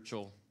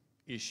spiritual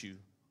issue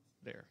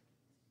there.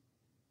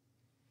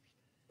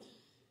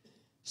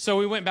 So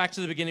we went back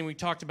to the beginning. We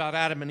talked about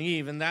Adam and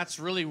Eve, and that's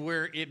really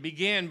where it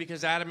began,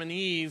 because Adam and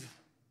Eve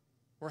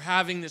were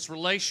having this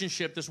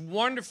relationship, this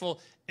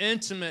wonderful,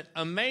 intimate,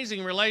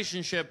 amazing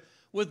relationship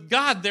with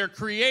God, their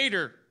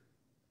creator.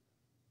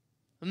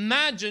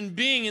 Imagine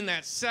being in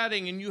that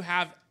setting and you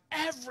have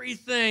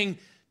everything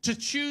to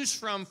choose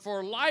from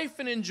for life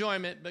and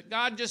enjoyment, but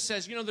God just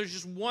says, there's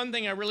just one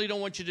thing I really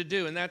don't want you to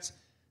do, and that's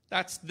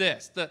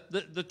this,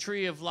 the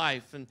tree of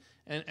life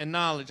and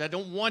knowledge. I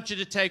don't want you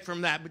to take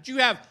from that, but you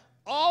have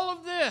all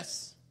of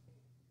this.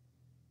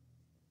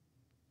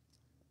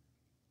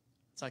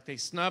 It's like they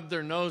snubbed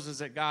their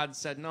noses at God and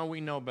said, no,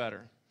 we know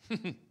better.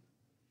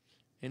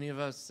 Any of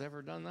us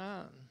ever done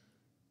that?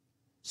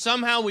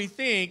 Somehow we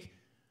think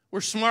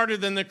we're smarter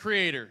than the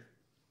Creator.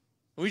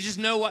 We just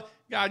know what,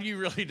 God, you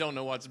really don't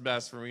know what's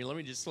best for me.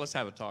 Let's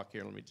have a talk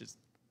here.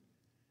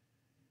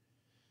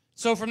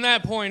 So from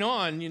that point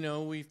on,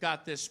 we've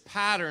got this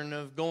pattern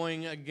of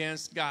going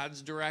against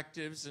God's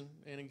directives.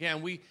 And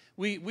again,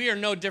 we are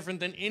no different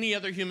than any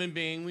other human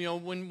being.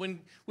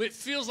 When it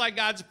feels like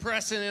God's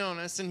pressing in on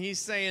us and he's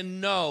saying,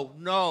 no,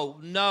 no,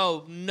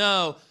 no,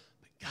 no.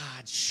 But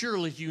God,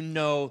 surely you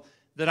know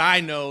that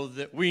I know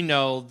that we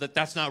know that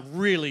that's not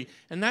really.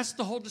 And that's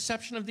the whole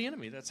deception of the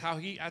enemy. That's how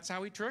he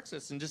tricks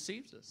us and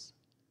deceives us.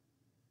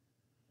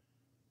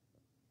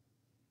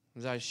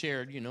 As I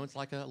shared, it's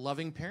like a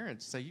loving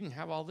parent. Say, you can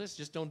have all this,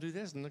 just don't do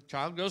this. And the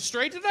child goes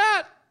straight to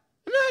that.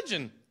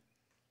 Imagine.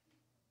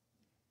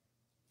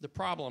 The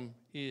problem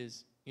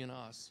is in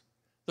us.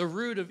 The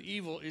root of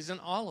evil is in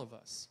all of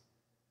us.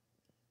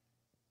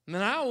 And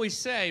then I always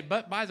say,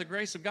 but by the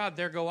grace of God,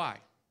 there go I.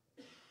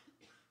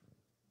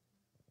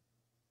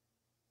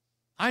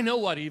 I know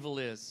what evil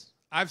is.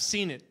 I've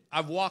seen it.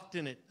 I've walked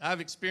in it. I've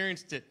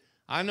experienced it.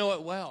 I know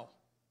it well.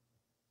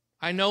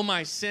 I know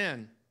my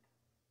sin.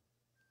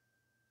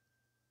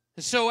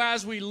 And so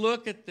as we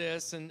look at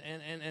this,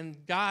 and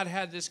God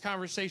had this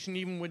conversation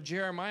even with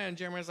Jeremiah, and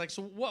Jeremiah's like,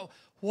 so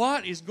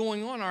what is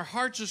going on? Our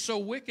hearts are so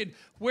wicked.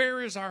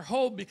 Where is our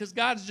hope? Because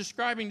God's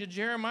describing to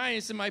Jeremiah,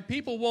 he said, my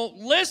people won't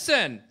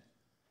listen.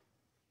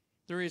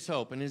 There is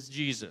hope, and it's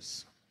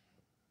Jesus.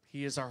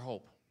 He is our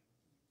hope,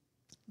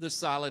 the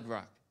solid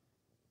rock.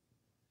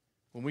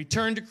 When we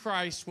turn to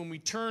Christ, when we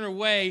turn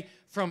away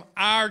from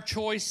our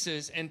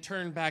choices and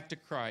turn back to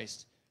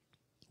Christ,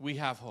 we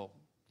have hope.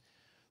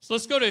 So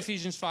let's go to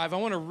Ephesians 5. I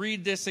want to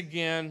read this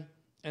again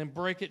and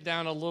break it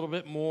down a little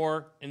bit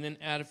more and then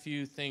add a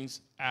few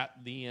things at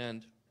the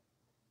end.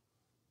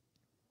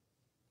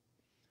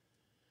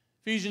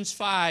 Ephesians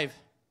 5.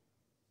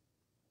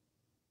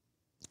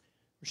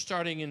 We're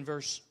starting in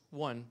verse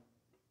 1.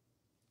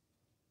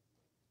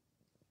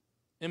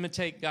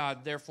 Imitate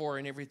God, therefore,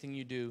 in everything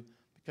you do,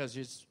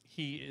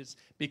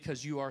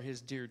 because you are his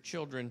dear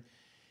children.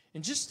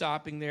 And just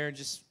stopping there,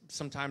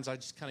 sometimes I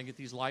just kind of get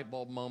these light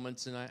bulb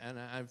moments, and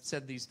I've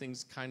said these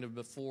things kind of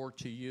before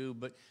to you,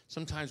 but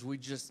sometimes we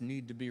just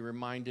need to be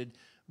reminded.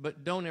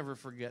 But don't ever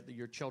forget that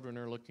your children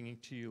are looking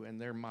to you, and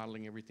they're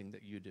modeling everything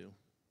that you do.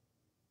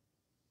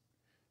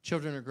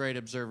 Children are great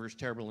observers,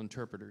 terrible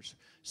interpreters.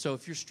 So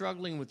if you're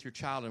struggling with your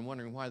child and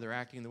wondering why they're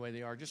acting the way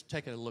they are, just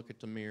take a look at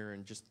the mirror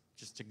and just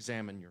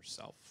examine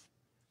yourself.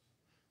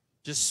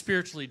 Just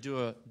spiritually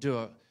do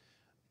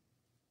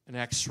an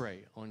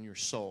x-ray on your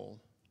soul.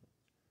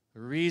 The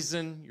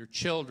reason your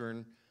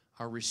children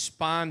are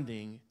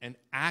responding and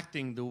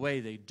acting the way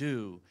they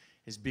do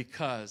is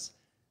because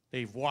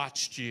they've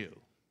watched you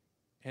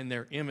and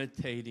they're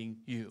imitating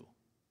you.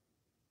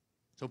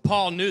 So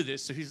Paul knew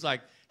this, so he's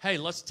like, hey,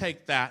 let's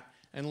take that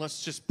and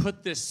let's just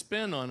put this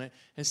spin on it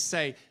and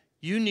say,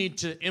 you need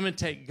to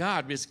imitate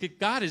God because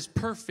God is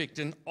perfect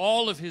in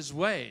all of his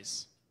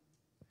ways.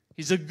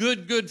 He's a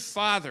good, good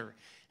father,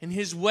 and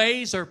his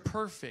ways are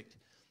perfect.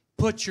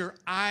 Put your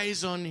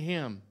eyes on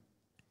him.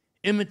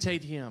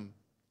 Imitate him.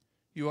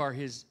 You are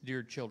his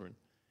dear children.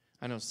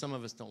 I know some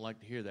of us don't like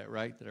to hear that,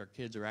 right? That our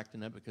kids are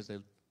acting up because they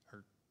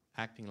are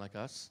acting like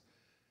us.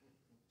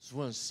 It's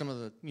one of some of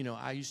the,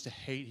 I used to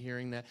hate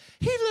hearing that.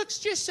 He looks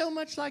just so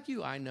much like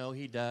you. I know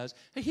he does.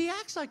 He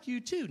acts like you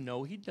too.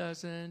 No, he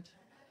doesn't.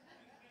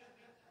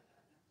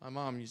 My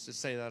mom used to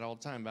say that all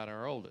the time about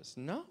our oldest.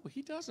 No,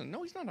 he doesn't.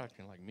 No, he's not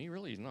acting like me.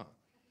 Really, he's not.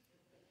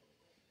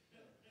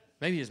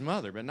 Maybe his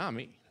mother, but not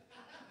me.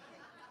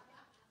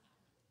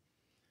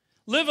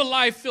 Live a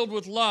life filled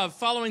with love,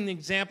 following the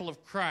example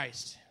of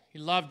Christ. He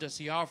loved us.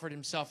 He offered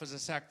himself as a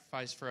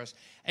sacrifice for us.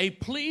 A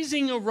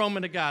pleasing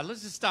aroma to God.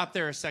 Let's just stop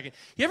there a second.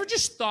 You ever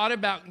just thought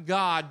about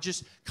God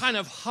just kind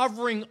of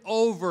hovering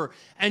over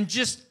and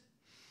just...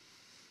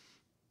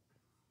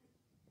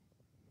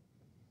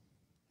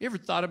 You ever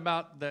thought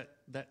about that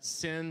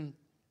sin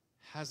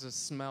has a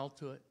smell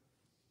to it?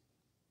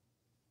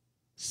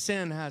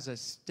 Sin has a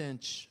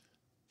stench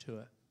to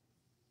it.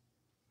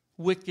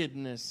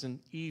 Wickedness and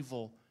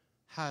evil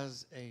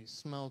has a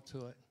smell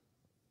to it.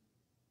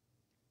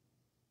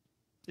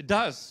 It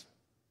does.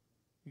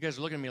 You guys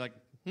are looking at me like,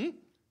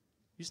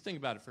 Just think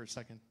about it for a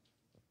second.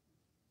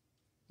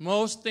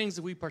 Most things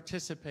that we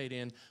participate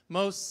in,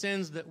 most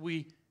sins that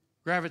we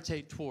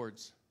gravitate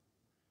towards,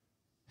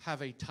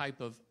 have a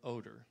type of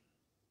odor.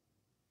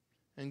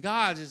 And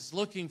God is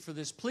looking for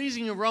this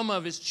pleasing aroma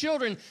of his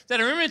children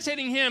that are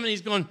imitating him, and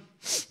he's going,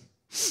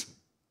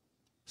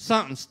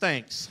 something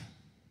stinks.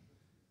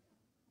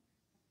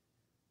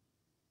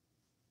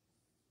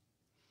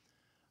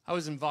 I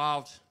was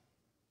involved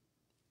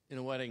in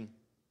a wedding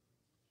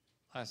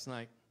last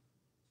night.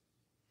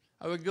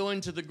 I would go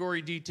into the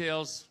gory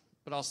details,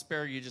 but I'll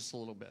spare you just a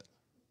little bit.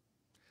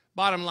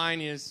 Bottom line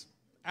is,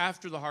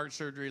 after the heart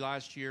surgery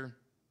last year,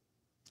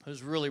 I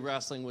was really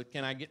wrestling with,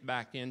 can I get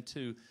back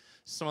into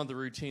some of the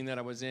routine that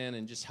I was in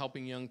and just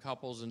helping young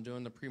couples and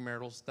doing the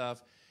premarital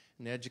stuff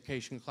and the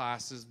education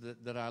classes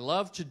that I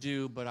love to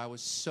do, but I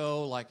was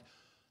so like,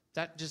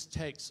 that just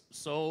takes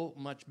so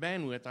much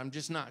bandwidth. I'm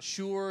just not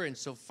sure. And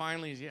so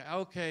finally, yeah,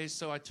 okay,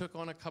 so I took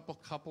on a couple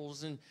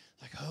couples and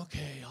like,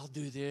 okay, I'll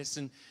do this.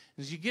 And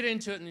as you get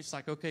into it, and it's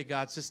like, okay,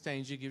 God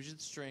sustains you, gives you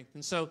the strength.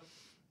 And so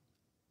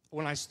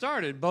when I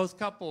started, both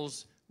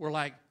couples were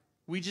like,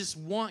 we just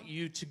want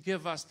you to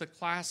give us the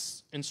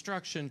class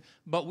instruction,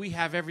 but we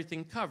have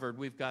everything covered.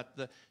 We've got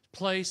the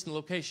place and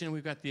location.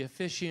 We've got the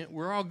officiant.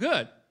 We're all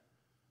good.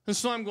 And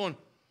so I'm going,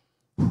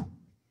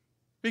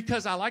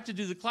 because I like to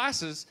do the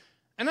classes,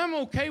 and I'm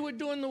okay with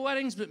doing the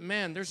weddings, but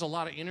man, there's a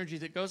lot of energy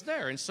that goes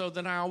there. And so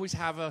then I always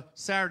have a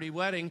Saturday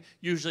wedding,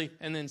 usually,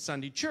 and then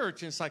Sunday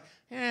church. And it's like,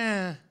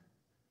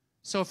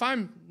 So if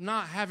I'm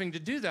not having to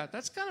do that,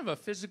 that's kind of a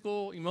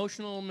physical,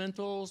 emotional,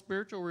 mental,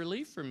 spiritual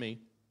relief for me.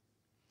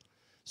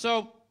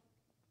 So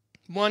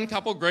one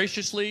couple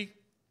graciously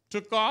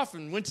took off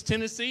and went to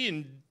Tennessee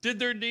and did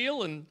their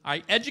deal, and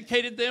I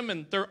educated them,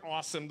 and they're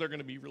awesome. They're going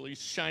to be really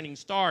shining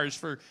stars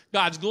for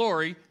God's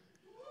glory.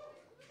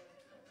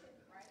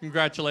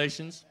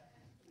 Congratulations.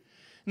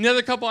 And the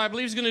other couple, I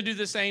believe, is going to do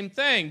the same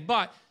thing.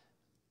 But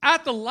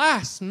at the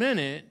last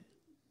minute,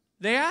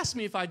 they asked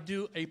me if I'd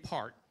do a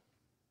part.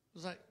 I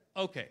was like,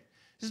 okay.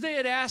 Because they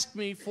had asked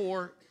me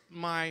for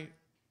my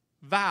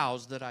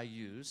vows that I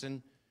use,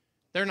 and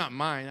they're not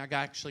mine. I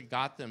actually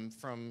got them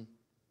from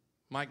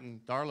Mike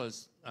and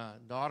Darla's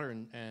daughter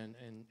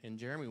and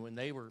Jeremy when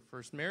they were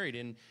first married.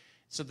 And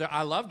so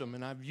I loved them,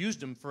 and I've used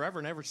them forever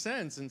and ever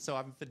since. And so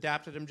I've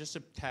adapted them just a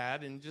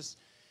tad.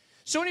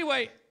 So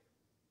anyway,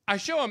 I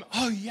show them,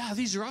 oh, yeah,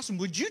 these are awesome.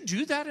 Would you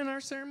do that in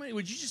our ceremony?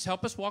 Would you just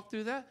help us walk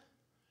through that?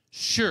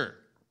 Sure.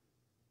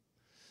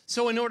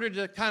 So in order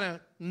to kind of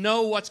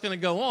know what's going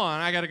to go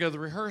on, I got to go to the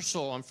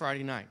rehearsal on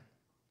Friday night.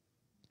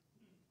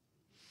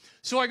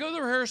 So I go to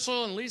the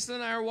rehearsal, and Lisa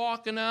and I are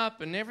walking up,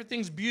 and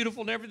everything's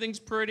beautiful, and everything's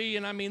pretty,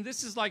 and I mean,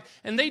 this is like,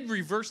 and they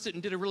reversed it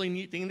and did a really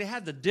neat thing. They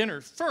had the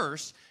dinner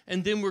first,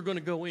 and then we're going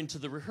to go into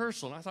the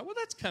rehearsal. And I thought, well,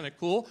 that's kind of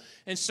cool.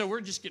 And so we're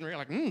just getting ready,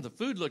 like, the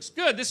food looks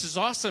good. This is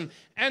awesome.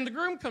 And the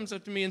groom comes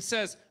up to me and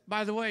says,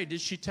 by the way,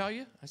 did she tell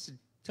you? I said,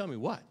 tell me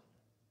what?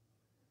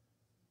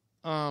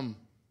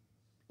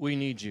 We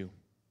need you.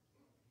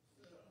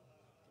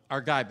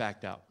 Our guy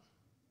backed out.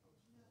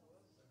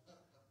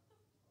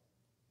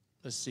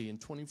 Let's see, in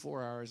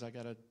 24 hours, I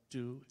got to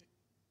do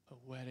a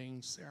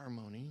wedding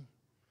ceremony.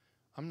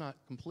 I'm not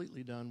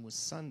completely done with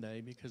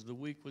Sunday because the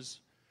week was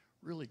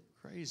really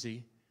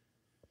crazy.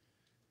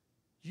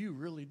 You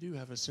really do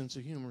have a sense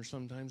of humor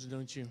sometimes,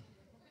 don't you?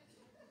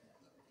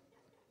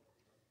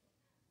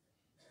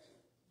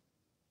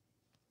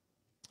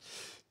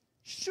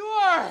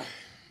 Sure,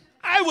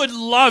 I would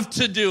love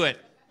to do it.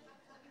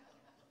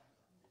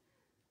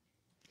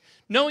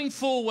 Knowing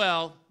full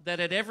well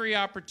that at every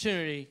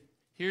opportunity,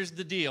 here's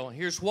the deal.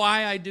 Here's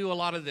why I do a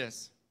lot of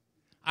this.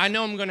 I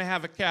know I'm going to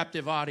have a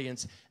captive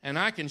audience, and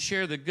I can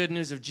share the good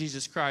news of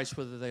Jesus Christ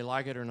whether they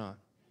like it or not.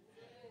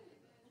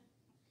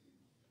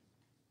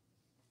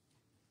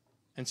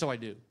 And so I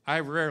do. I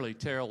rarely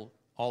tell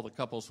all the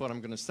couples what I'm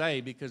going to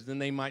say because then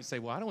they might say,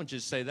 well, I don't want you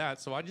to say that,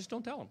 so I just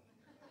don't tell them.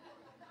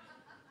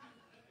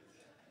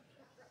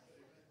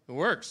 It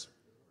works.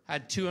 I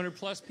had 200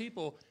 plus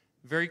people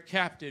very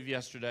captive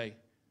yesterday,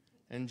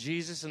 and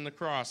Jesus and the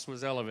cross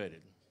was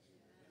elevated.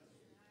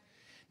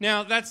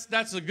 Now,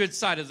 that's a good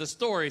side of the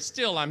story.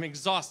 Still, I'm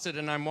exhausted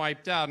and I'm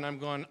wiped out, and I'm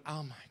going,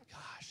 oh my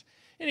gosh.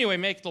 Anyway,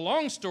 make the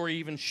long story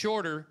even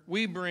shorter,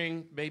 we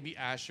bring baby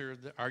Asher,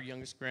 our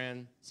youngest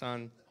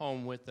grandson,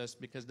 home with us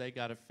because they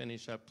got to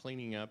finish up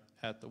cleaning up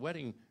at the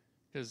wedding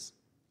because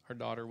our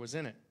daughter was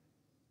in it.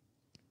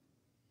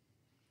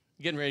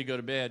 Getting ready to go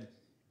to bed.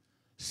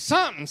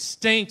 Something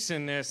stinks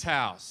in this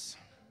house.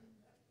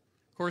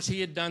 Of course,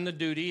 he had done the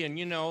duty, and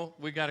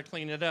we got to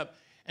clean it up.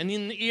 And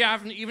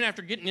even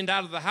after getting it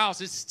out of the house,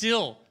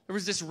 there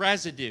was this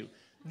residue.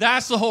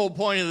 That's the whole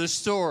point of the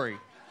story.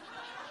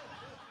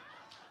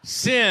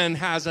 Sin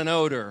has an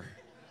odor.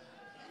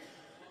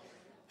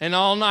 And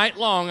all night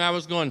long, I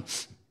was going,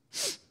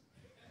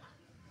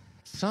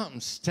 something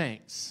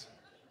stinks.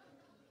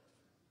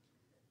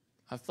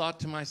 I've thought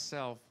to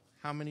myself,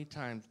 how many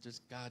times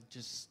does God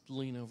just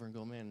lean over and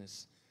go, man,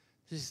 this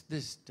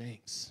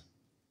stinks.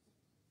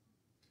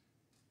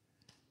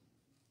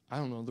 I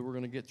don't know that we're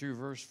going to get through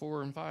verse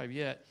 4 and 5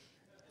 yet.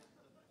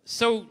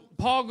 So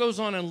Paul goes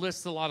on and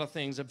lists a lot of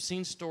things: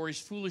 obscene stories,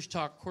 foolish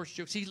talk, coarse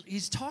jokes.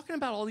 He's talking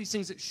about all these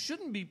things that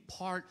shouldn't be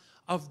part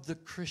of the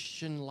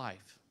Christian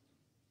life.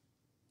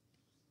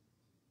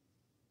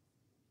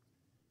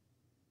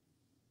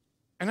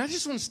 And I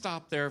just want to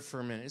stop there for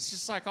a minute. It's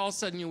just like all of a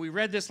sudden, we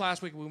read this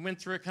last week, we went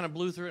through it, kind of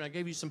blew through it, and I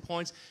gave you some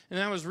points. And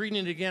then I was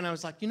reading it again, I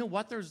was like, you know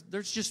what?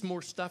 There's just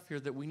more stuff here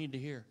that we need to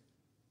hear.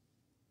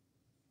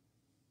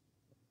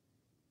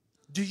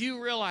 Do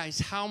you realize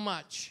how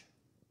much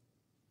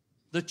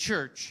the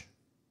church,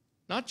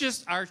 not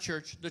just our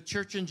church, the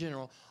church in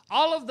general,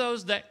 all of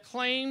those that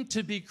claim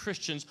to be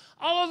Christians,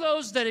 all of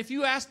those that if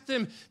you ask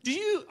them,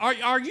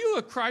 are you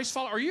a Christ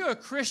follower? Are you a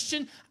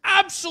Christian?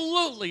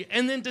 Absolutely.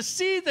 And then to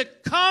see the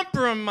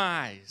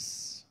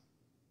compromise,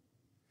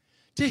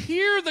 to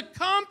hear the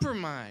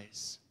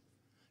compromise,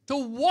 to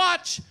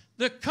watch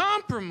the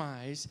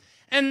compromise,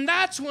 and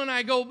that's when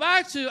I go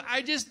back to,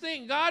 I just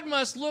think God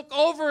must look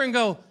over and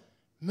go,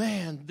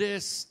 man,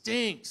 this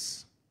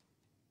stinks.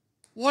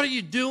 What are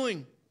you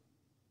doing?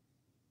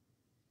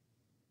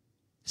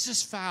 This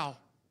is foul.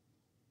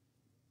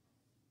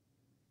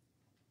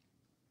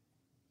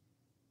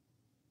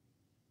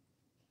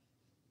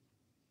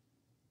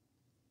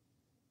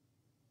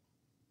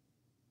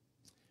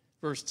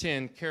 Verse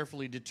 10,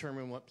 carefully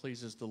determine what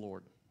pleases the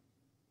Lord.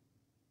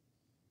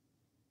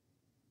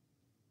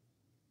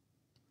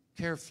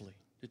 Carefully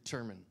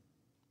determine.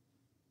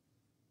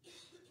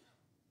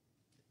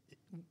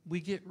 We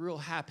get real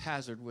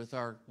haphazard with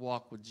our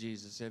walk with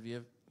Jesus.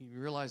 You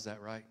realize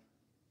that, right?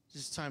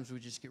 Just times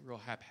we just get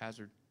real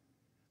haphazard.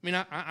 I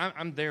mean,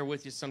 I'm there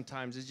with you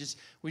sometimes.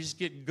 We just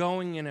get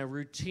going in a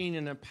routine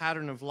and a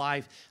pattern of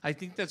life. I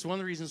think that's one of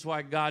the reasons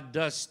why God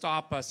does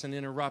stop us and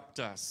interrupt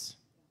us.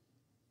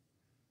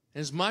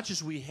 As much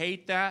as we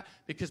hate that,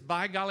 because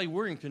by golly,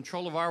 we're in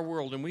control of our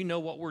world and we know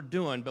what we're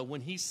doing, but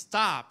when He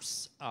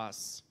stops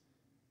us,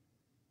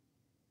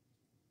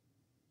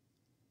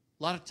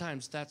 a lot of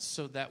times that's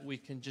so that we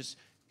can just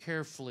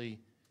carefully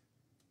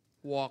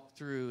walk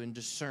through and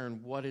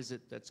discern what is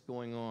it that's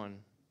going on.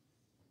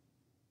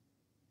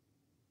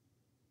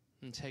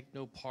 And take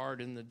no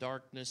part in the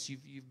darkness.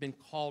 You've been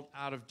called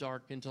out of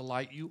dark into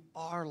light. You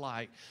are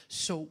light.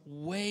 So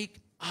wake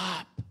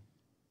up.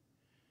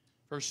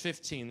 Verse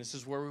 15, this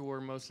is where we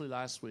were mostly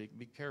last week.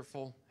 Be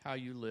careful how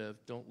you live.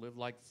 Don't live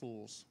like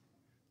fools.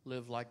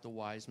 Live like the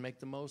wise. Make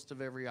the most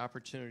of every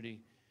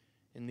opportunity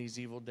in these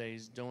evil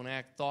days. Don't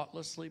act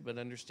thoughtlessly, but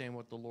understand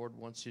what the Lord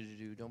wants you to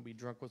do. Don't be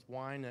drunk with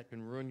wine. That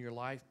can ruin your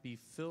life. Be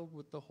filled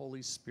with the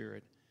Holy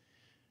Spirit,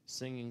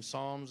 singing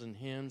psalms and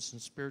hymns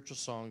and spiritual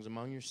songs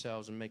among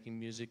yourselves and making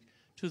music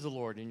to the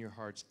Lord in your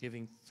hearts,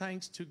 giving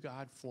thanks to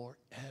God for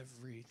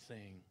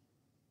everything.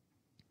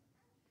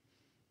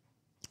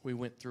 We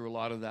went through a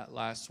lot of that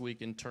last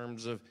week in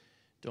terms of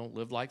don't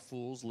live like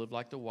fools, live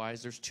like the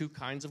wise. There's two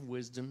kinds of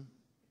wisdom.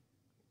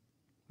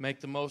 Make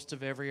the most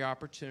of every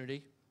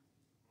opportunity.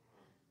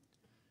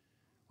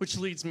 Which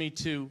leads me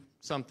to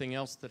something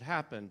else that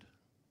happened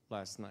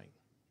last night.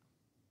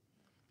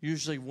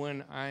 Usually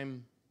when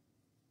I'm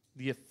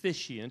the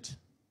officiant,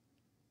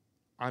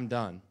 I'm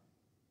done.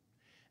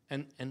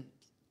 And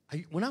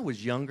when I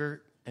was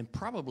younger, and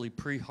probably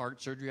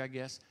pre-heart surgery, I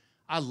guess,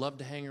 I loved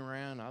to hang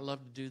around. I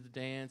loved to do the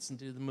dance and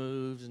do the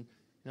moves, and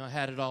I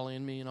had it all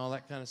in me and all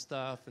that kind of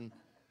stuff. And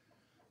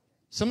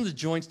some of the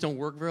joints don't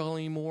work very well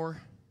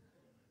anymore,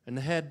 and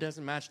the head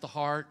doesn't match the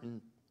heart, and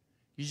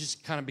you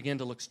just kind of begin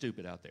to look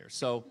stupid out there.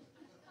 So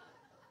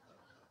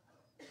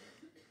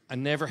I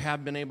never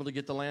have been able to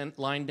get the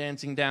line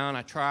dancing down.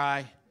 I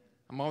try.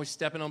 I'm always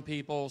stepping on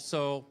people.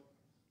 So,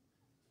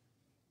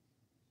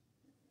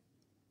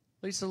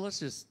 Lisa, let's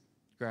just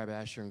grab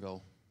Asher and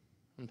go.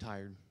 I'm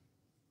tired.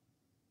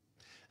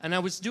 And I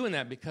was doing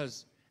that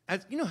because,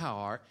 you know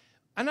how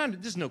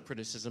there's no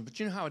criticism, but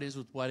you know how it is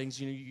with weddings.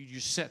 You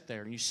sit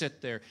there and you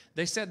sit there.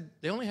 They said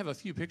they only have a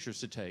few pictures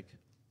to take.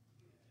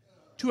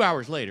 2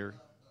 hours later,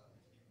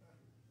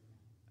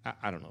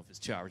 I don't know if it's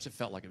 2 hours. It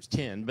felt like it was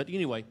 10. But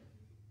anyway,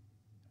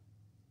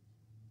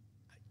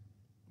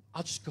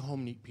 I'll just go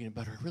home and eat peanut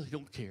butter. I really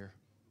don't care.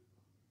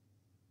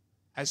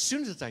 As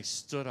soon as I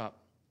stood up,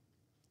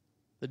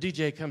 the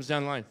DJ comes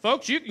down the line.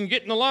 Folks, you can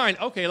get in the line.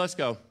 Okay, let's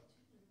go.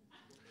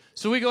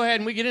 So we go ahead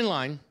and we get in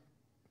line.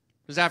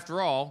 Because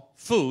after all,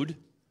 food.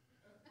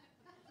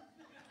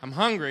 I'm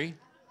hungry.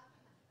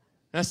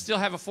 And I still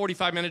have a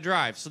 45-minute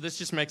drive, so this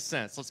just makes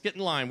sense. Let's get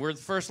in line. We're the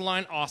first in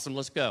line. Awesome,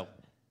 let's go.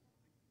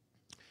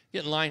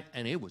 Get in line,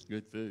 and it was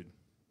good food.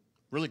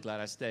 Really glad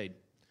I stayed.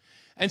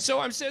 And so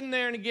I'm sitting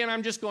there, and again,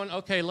 I'm just going,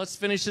 okay, let's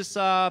finish this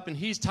up, and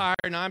he's tired,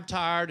 and I'm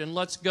tired, and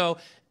let's go.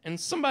 And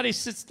somebody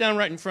sits down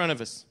right in front of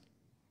us.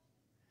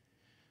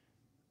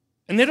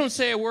 And they don't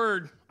say a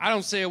word. I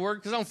don't say a word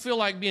because I don't feel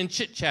like being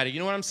chit-chatty. You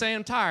know what I'm saying?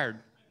 I'm tired.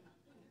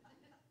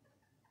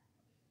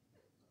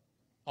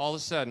 All of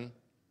a sudden,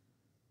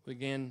 we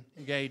again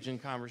engage in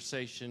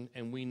conversation,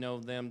 and we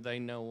know them, they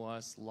know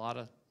us. A lot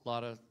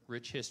of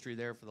rich history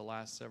there for the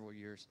last several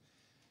years.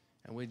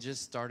 And we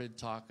just started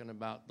talking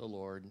about the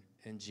Lord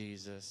and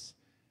Jesus.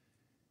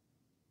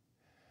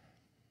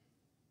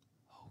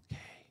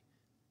 Okay,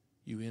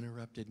 you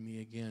interrupted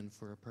me again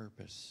for a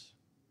purpose.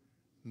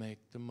 Make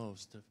the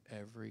most of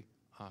every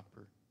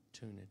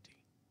opportunity.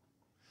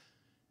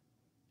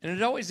 And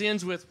it always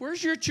ends with,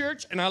 where's your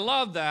church? And I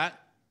love that,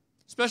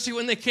 especially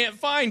when they can't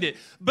find it.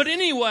 But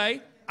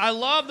anyway, I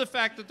love the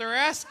fact that they're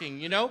asking,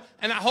 you know,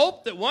 and I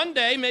hope that one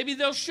day maybe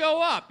they'll show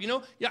up, you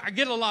know. Yeah, I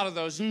get a lot of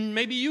those, and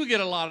maybe you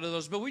get a lot of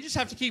those, but we just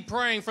have to keep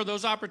praying for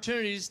those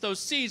opportunities, those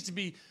seeds to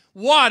be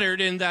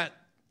watered, and that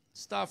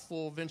stuff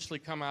will eventually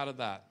come out of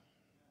that.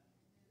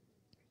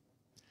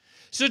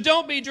 So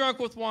don't be drunk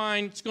with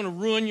wine. It's going to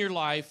ruin your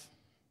life.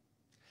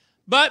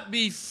 But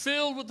be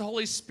filled with the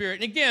Holy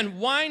Spirit. And again,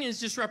 wine is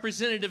just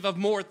representative of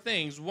more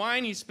things.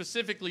 Wine he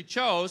specifically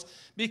chose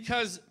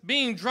because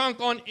being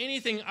drunk on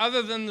anything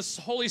other than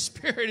the Holy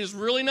Spirit is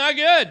really not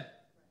good.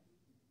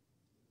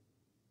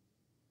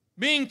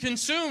 Being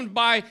consumed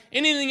by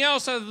anything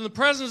else other than the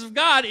presence of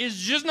God is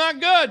just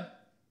not good.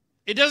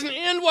 It doesn't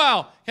end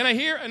well. Can I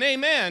hear an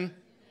amen? Amen.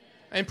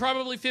 And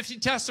probably 50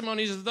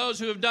 testimonies of those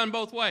who have done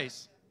both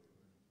ways.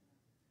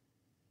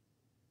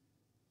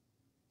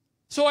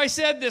 So I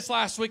said this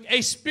last week,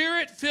 a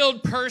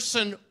Spirit-filled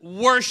person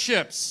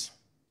worships.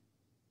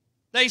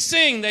 They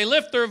sing, they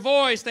lift their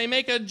voice, they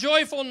make a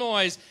joyful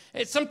noise.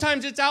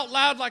 Sometimes it's out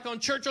loud like on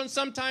church on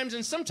sometimes,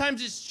 and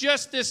sometimes it's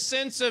just this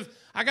sense of,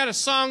 I got a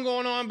song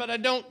going on, but I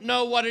don't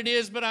know what it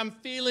is, but I'm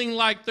feeling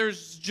like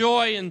there's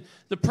joy and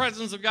the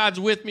presence of God's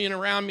with me and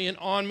around me and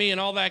on me and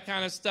all that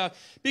kind of stuff.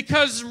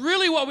 Because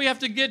really what we have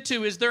to get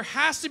to is there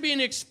has to be an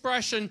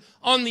expression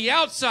on the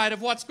outside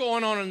of what's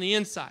going on the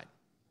inside.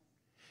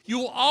 You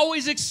will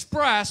always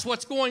express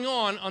what's going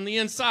on the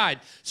inside.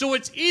 So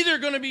it's either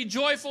going to be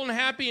joyful and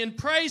happy and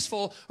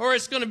praiseful, or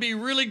it's going to be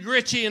really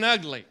gritchy and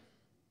ugly.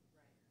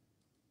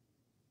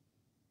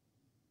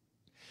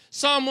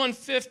 Psalm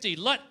 150,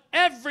 let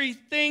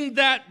everything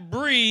that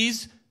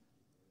breathes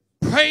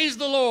praise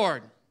the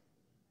Lord.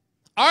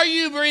 Are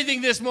you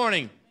breathing this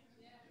morning?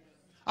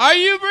 Are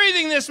you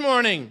breathing this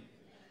morning?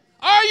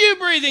 Are you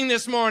breathing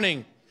this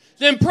morning?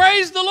 Then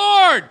praise the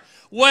Lord.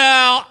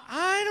 Well,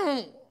 I don't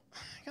know.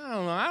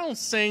 I don't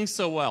sing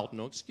so well.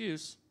 No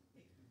excuse.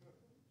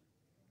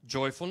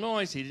 Joyful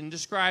noise. He didn't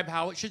describe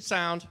how it should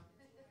sound.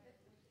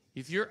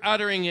 If you're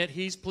uttering it,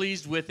 he's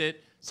pleased with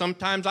it.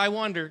 Sometimes I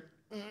wonder,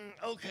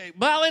 okay.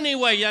 Well,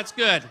 anyway, that's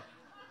good.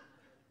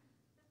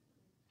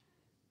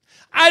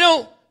 I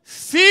don't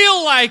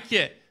feel like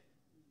it.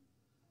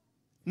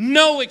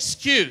 No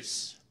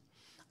excuse.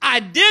 I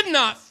did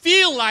not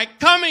feel like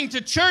coming to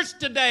church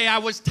today. I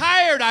was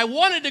tired. I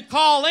wanted to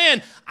call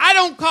in. I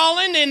don't call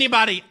in to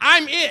anybody.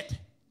 I'm it.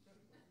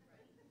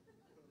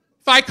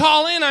 If I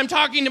call in, I'm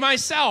talking to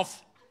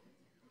myself.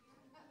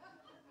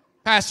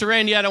 Pastor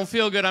Randy, I don't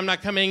feel good. I'm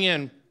not coming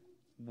in.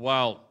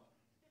 Well,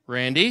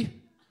 Randy,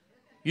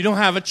 you don't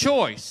have a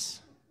choice.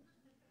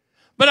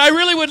 But I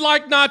really would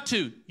like not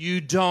to.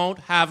 You don't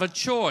have a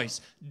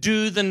choice.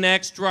 Do the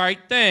next right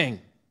thing.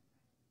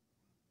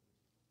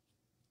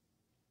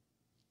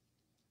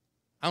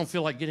 I don't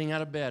feel like getting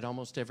out of bed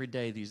almost every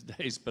day these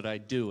days, but I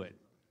do it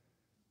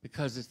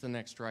because it's the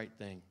next right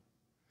thing.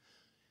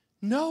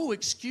 No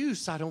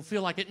excuse, I don't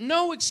feel like it.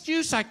 No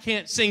excuse, I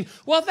can't sing.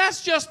 Well,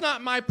 that's just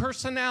not my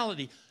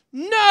personality.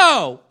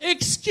 No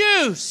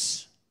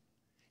excuse.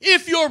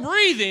 If you're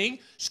breathing,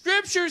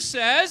 Scripture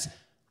says,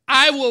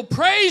 I will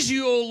praise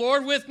you, O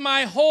Lord, with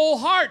my whole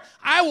heart.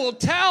 I will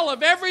tell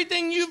of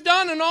everything you've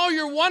done and all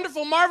your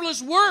wonderful,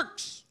 marvelous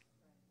works.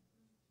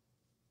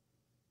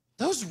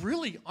 Those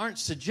really aren't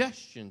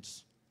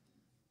suggestions.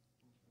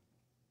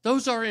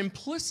 Those are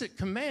implicit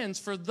commands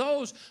for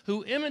those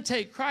who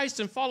imitate Christ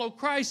and follow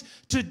Christ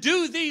to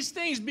do these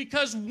things,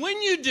 because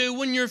when you do,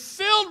 when you're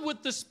filled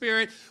with the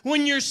Spirit,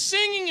 when you're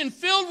singing and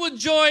filled with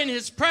joy in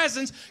His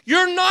presence,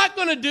 you're not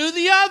going to do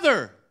the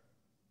other.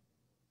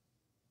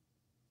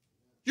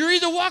 You're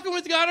either walking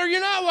with God or you're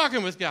not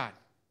walking with God.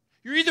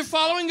 You're either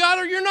following God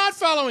or you're not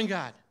following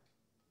God.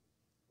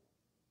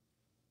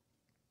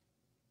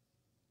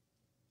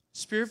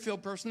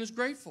 Spirit-filled person is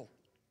grateful.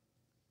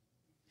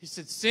 He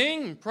said,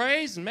 sing and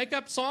praise and make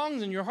up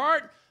songs in your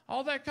heart,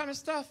 all that kind of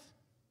stuff.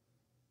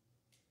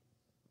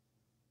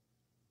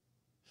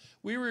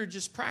 We were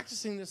just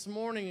practicing this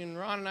morning, and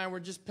Ron and I were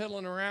just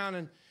piddling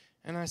around,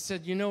 and I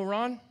said, you know,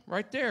 Ron,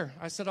 right there.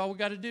 I said, all we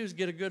got to do is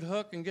get a good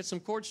hook and get some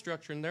chord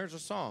structure, and there's a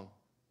song.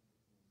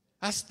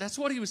 That's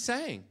what he was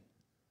saying.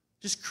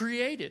 Just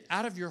create it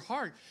out of your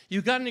heart.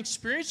 You got an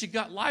experience. You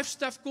got life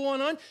stuff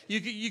going on.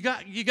 You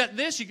got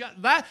this. You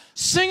got that.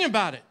 Sing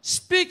about it.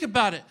 Speak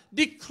about it.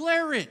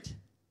 Declare it.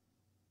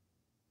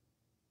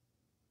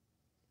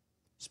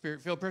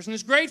 Spirit-filled person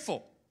is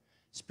grateful.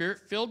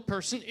 Spirit-filled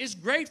person is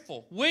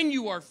grateful. When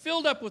you are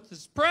filled up with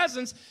His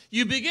presence,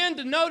 you begin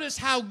to notice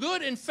how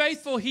good and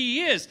faithful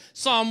He is.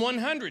 Psalm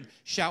 100,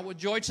 shout with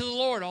joy to the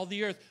Lord, all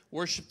the earth.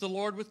 Worship the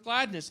Lord with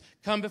gladness.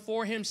 Come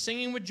before Him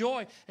singing with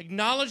joy.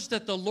 Acknowledge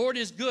that the Lord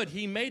is good.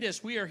 He made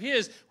us. We are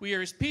His. We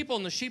are His people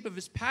and the sheep of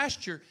His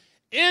pasture.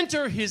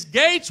 Enter His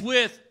gates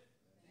with.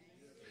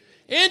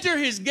 Enter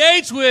His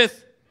gates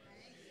with.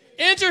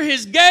 Enter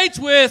His gates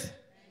with.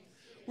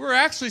 We're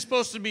actually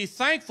supposed to be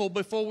thankful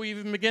before we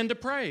even begin to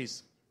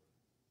praise.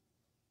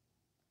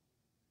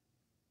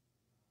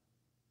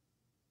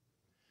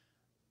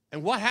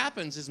 And what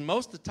happens is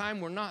most of the time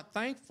we're not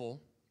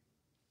thankful.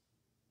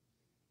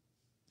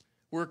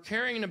 We're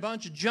carrying a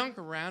bunch of junk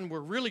around. We're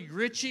really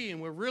gritchy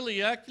and we're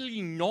really ugly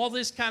and all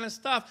this kind of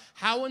stuff.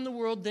 How in the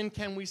world then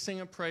can we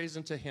sing a praise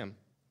unto Him?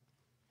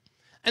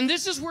 And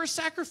this is where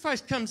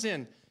sacrifice comes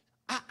in.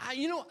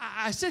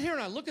 I sit here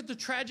and I look at the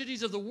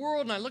tragedies of the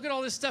world and I look at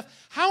all this stuff.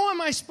 How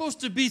am I supposed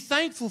to be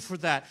thankful for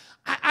that?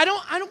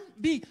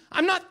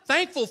 I'm not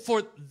thankful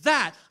for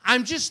that.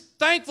 I'm just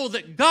thankful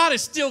that God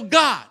is still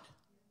God.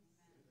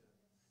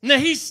 Now,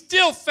 He's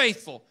still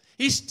faithful.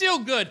 He's still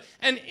good.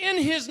 And in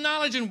His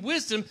knowledge and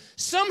wisdom,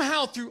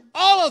 somehow through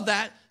all of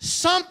that,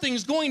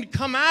 something's going to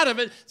come out of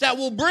it that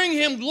will bring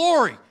Him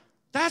glory.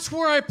 That's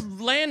where I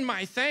land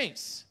my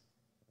thanks.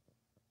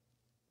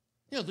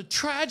 You know, the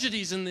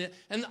tragedies and the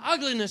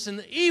ugliness and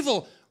the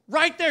evil,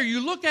 right there,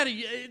 you look at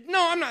it,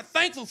 no, I'm not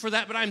thankful for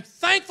that, but I'm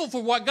thankful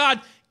for what God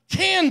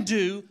can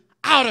do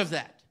out of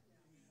that.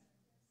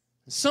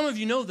 And some of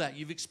you know that.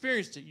 You've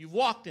experienced it. You've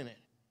walked in it.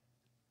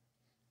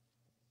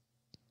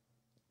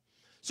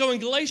 So in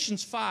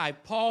Galatians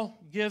 5,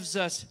 Paul gives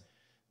us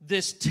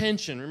this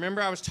tension.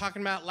 Remember I was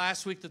talking about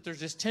last week that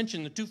there's this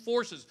tension. The two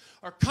forces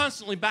are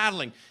constantly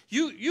battling.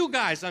 You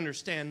guys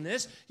understand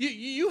this.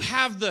 You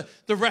have the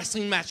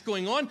wrestling match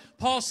going on.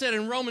 Paul said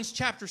in Romans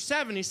chapter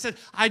 7, he said,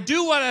 I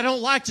do what I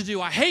don't like to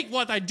do. I hate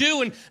what I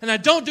do, and I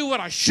don't do what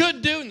I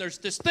should do, and there's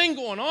this thing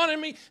going on in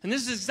me. And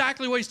this is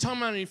exactly what he's talking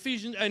about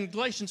in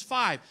Galatians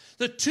 5.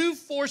 The two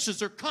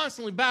forces are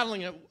constantly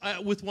battling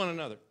with one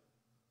another.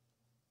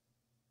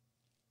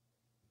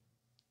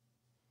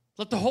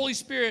 Let the Holy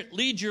Spirit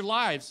lead your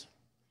lives,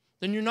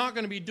 then you're not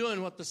going to be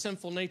doing what the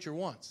sinful nature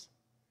wants.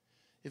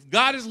 If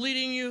God is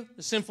leading you,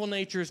 the sinful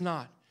nature is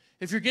not.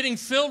 If you're getting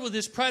filled with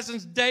His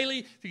presence daily,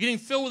 if you're getting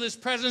filled with His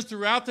presence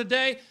throughout the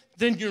day,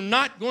 then you're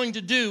not going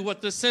to do what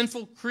the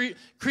sinful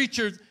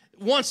creature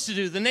wants to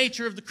do, the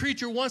nature of the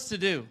creature wants to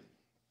do.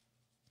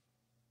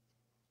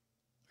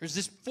 There's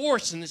this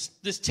force and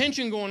this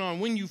tension going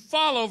on. When you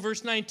follow,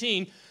 verse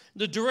 19,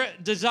 the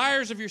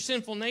desires of your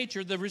sinful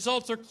nature, the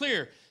results are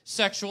clear.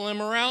 Sexual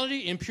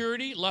immorality,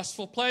 impurity,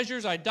 lustful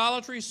pleasures,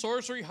 idolatry,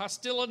 sorcery,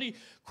 hostility,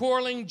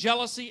 quarreling,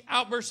 jealousy,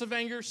 outbursts of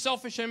anger,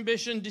 selfish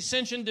ambition,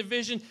 dissension,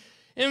 division,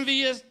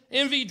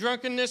 envy,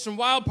 drunkenness, and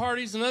wild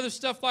parties and other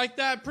stuff like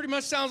that. Pretty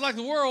much sounds like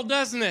the world,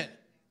 doesn't it?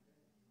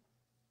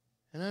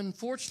 And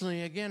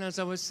unfortunately, again, as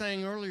I was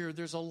saying earlier,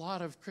 there's a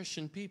lot of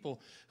Christian people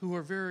who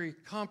are very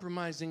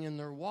compromising in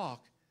their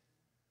walk.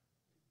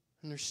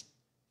 And they're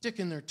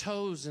sticking their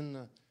toes in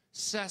the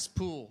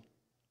cesspool,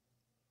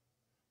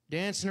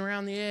 dancing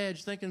around the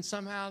edge, thinking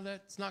somehow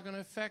that's not going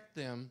to affect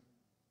them.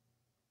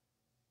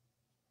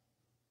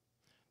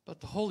 But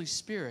the Holy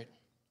Spirit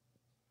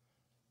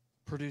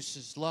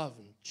produces love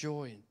and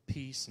joy and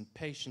peace and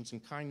patience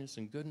and kindness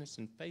and goodness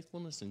and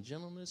faithfulness and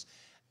gentleness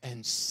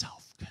and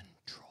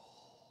self-control.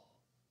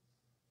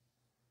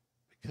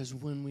 Because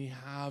when we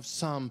have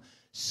some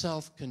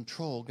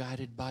self-control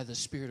guided by the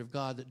Spirit of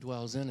God that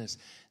dwells in us,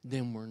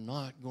 then we're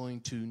not going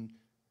to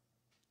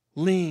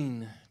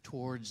lean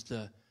towards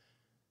the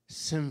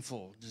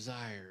sinful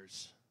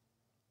desires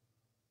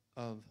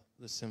of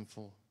the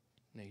sinful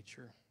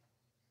nature.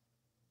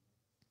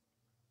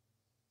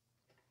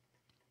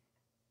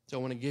 So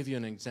I want to give you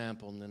an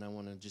example, and then I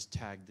want to just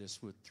tag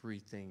this with three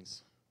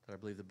things that I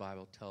believe the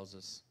Bible tells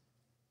us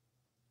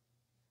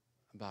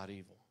about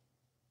evil.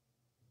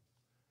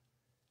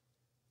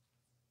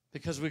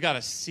 Because we got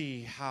to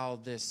see how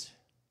this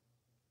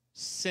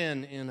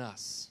sin in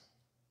us,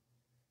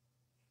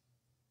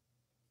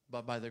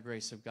 but by the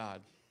grace of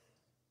God,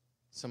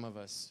 some of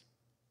us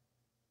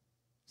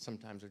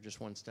sometimes are just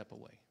one step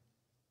away.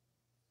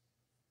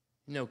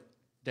 You know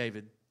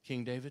David,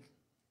 King David?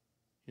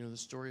 You know the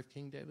story of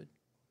King David?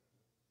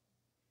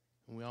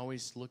 And we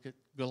always look at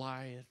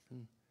Goliath,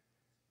 and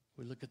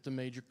we look at the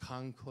major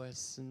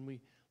conquests, and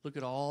we look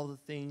at all the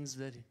things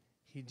that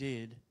he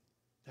did.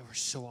 that were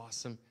so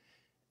awesome.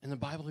 And the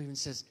Bible even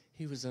says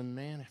he was a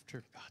man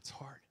after God's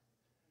heart.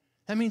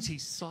 That means he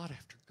sought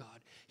after God.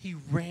 He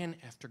ran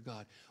after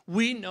God.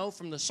 We know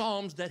from the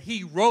Psalms that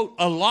he wrote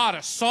a lot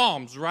of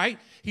psalms, right?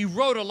 He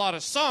wrote a lot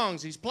of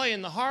songs. He's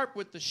playing the harp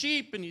with the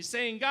sheep, and he's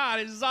saying, God,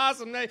 this is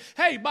awesome.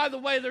 Hey, by the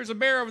way, there's a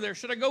bear over there.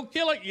 Should I go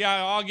kill it?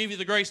 Yeah, I'll give you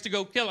the grace to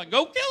go kill it.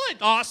 Go kill it.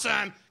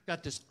 Awesome.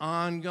 Got this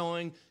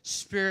ongoing,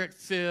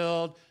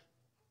 spirit-filled.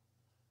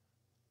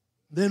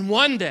 Then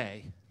one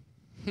day,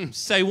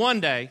 say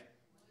one day,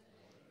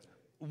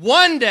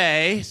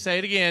 say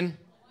it again,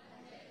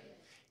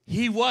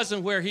 he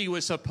wasn't where he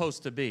was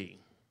supposed to be.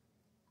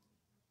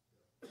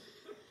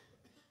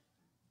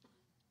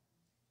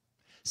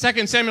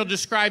 2 Samuel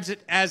describes it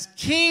as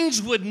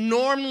kings would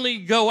normally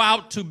go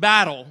out to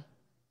battle.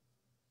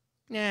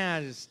 Yeah,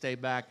 I just stay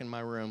back in my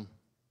room.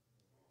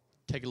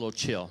 Take a little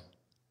chill.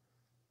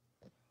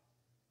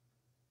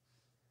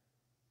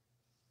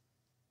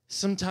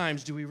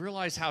 Sometimes, do we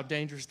realize how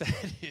dangerous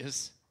that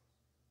is?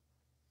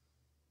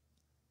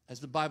 As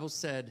the Bible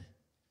said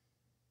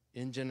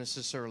in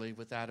Genesis early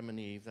with Adam and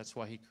Eve, that's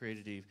why he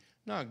created Eve.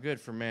 Not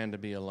good for man to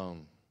be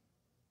alone.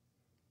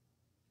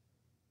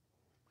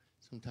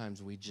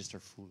 Sometimes we just are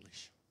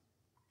foolish.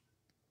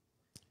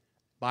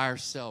 By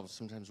ourselves,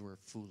 sometimes we're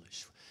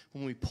foolish.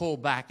 When we pull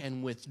back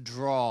and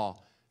withdraw,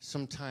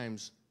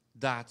 sometimes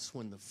that's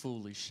when the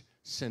foolish,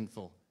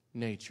 sinful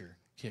nature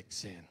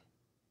kicks in.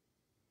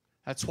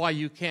 That's why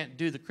you can't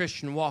do the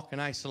Christian walk in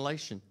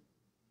isolation.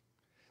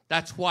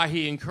 That's why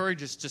he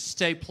encourages us to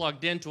stay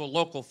plugged into a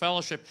local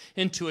fellowship,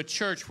 into a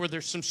church where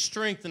there's some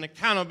strength and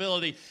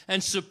accountability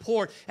and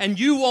support, and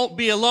you won't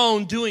be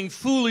alone doing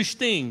foolish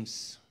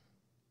things.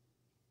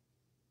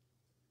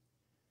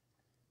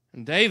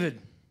 And David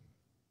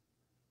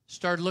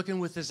started looking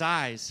with his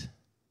eyes,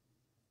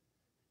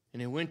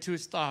 and it went to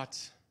his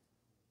thoughts,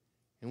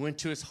 it went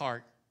to his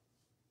heart,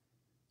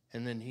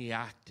 and then he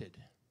acted.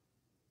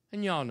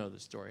 And y'all know the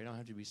story. I don't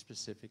have to be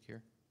specific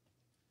here.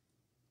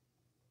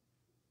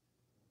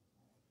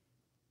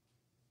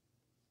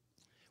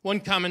 One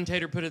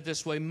commentator put it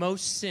this way: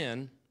 most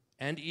sin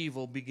and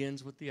evil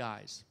begins with the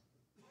eyes.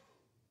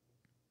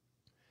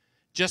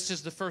 Just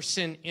as the first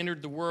sin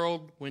entered the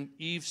world when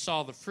Eve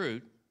saw the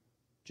fruit,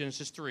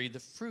 Genesis 3, the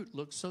fruit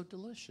looked so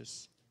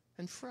delicious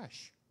and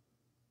fresh.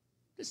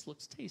 This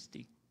looks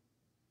tasty.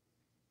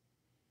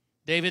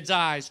 David's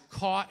eyes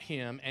caught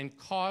him and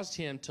caused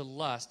him to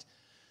lust,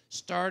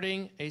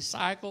 starting a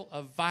cycle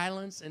of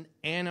violence and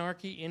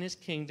anarchy in his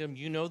kingdom.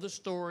 You know the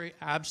story.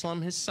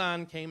 Absalom, his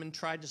son, came and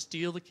tried to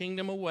steal the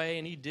kingdom away,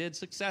 and he did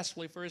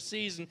successfully for a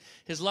season.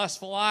 His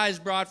lustful eyes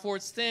brought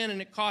forth sin,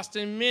 and it cost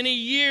him many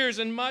years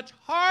and much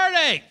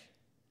heartache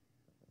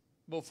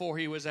before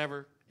he was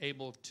ever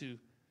able to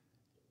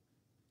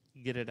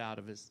get it out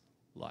of his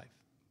life.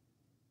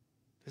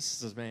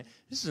 This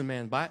is a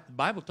man,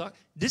 Bible talk.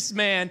 This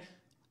man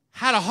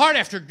had a heart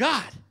after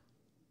God.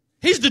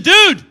 He's the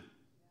dude.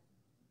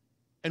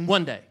 And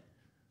one day,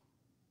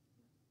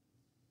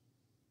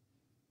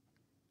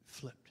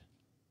 flipped.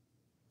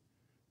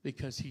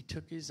 Because he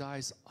took his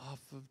eyes off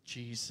of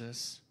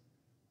Jesus.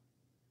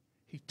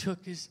 He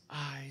took his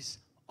eyes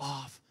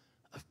off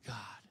of God.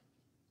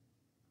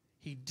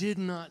 He did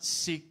not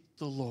seek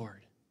the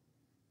Lord.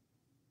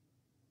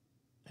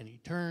 And he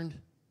turned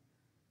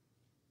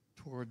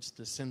towards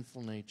the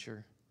sinful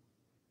nature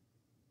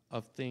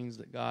of things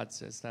that God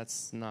says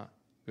that's not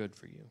good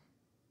for you.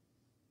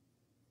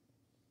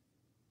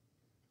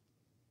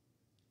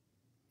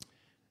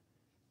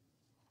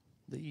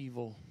 The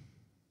evil,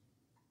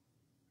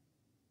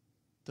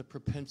 the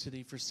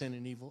propensity for sin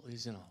and evil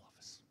is in all of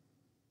us.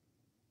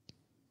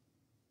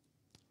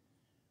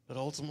 But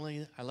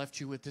ultimately, I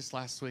left you with this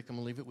last week. I'm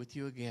going to leave it with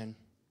you again.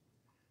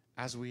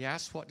 As we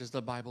ask, what does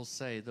the Bible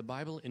say? The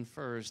Bible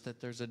infers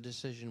that there's a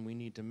decision we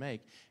need to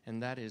make,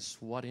 and that is,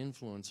 what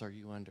influence are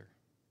you under?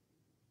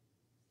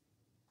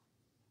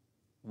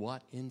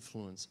 What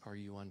influence are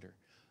you under?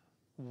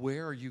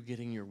 Where are you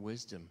getting your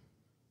wisdom?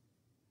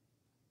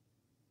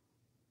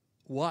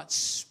 What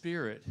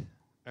spirit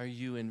are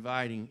you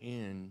inviting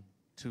in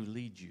to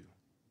lead you?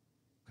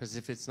 Because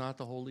if it's not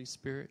the Holy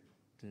Spirit,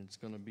 then it's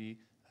going to be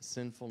a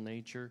sinful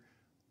nature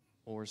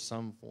or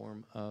some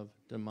form of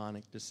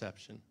demonic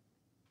deception.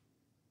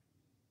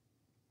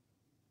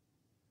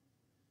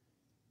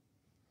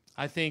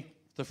 I think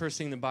the first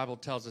thing the Bible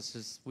tells us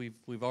is,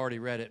 we've already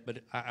read it, but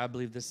I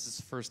believe this is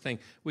the first thing.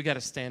 We got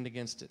to stand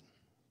against it.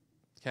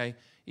 Okay?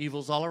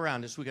 Evil's all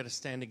around us. We got to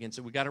stand against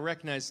it. We got to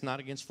recognize it's not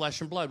against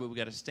flesh and blood, but we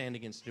got to stand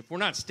against it. If we're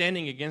not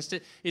standing against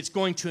it, it's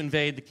going to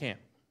invade the camp,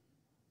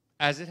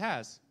 as it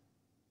has.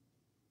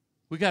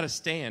 We got to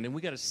stand, and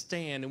we got to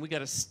stand, and we got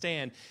to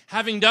stand.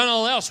 Having done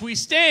all else, we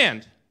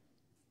stand.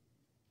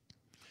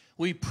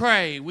 We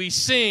pray, we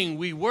sing,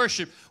 we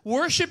worship.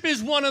 Worship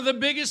is one of the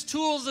biggest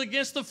tools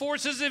against the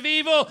forces of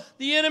evil.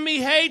 The enemy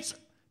hates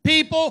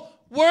people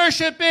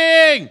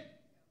worshiping.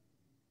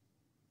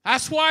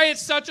 That's why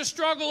it's such a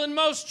struggle in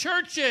most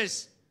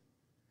churches.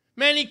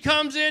 Man, he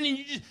comes in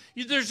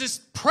and there's this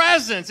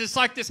presence. It's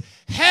like this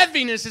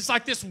heaviness. It's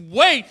like this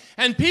weight.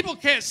 And people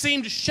can't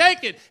seem to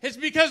shake it. It's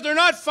because they're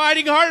not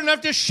fighting hard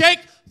enough to shake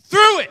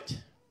through it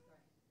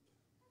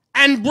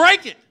and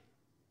break it.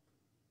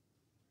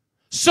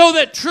 So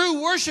that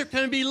true worship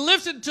can be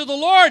lifted to the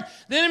Lord.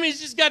 The enemy's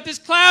just got this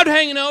cloud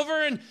hanging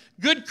over, and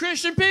good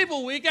Christian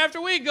people week after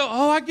week go,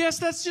 oh, I guess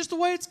that's just the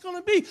way it's going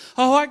to be.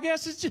 Oh, I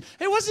guess it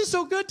wasn't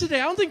so good today.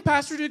 I don't think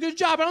Pastor did a good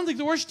job. I don't think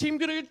the worship team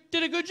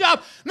did a good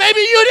job. Maybe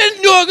you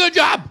didn't do a good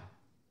job.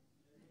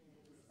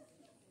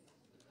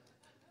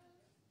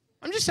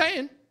 I'm just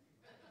saying.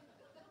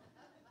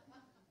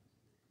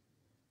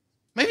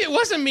 Maybe it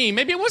wasn't me.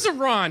 Maybe it wasn't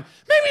Ron.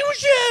 Maybe it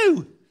was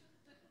you.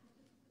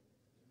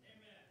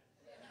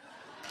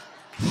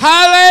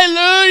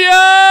 Hallelujah!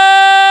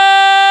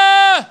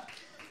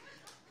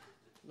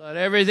 Let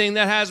everything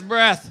that has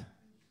breath.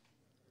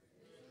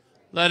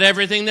 Let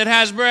everything that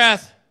has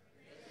breath.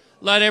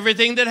 Let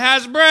everything that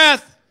has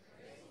breath.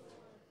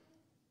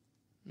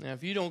 Now,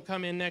 if you don't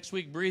come in next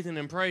week breathing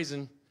and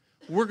praising,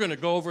 we're going to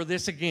go over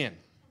this again.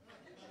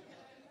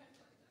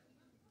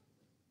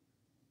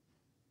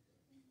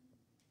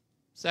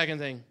 Second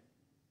thing,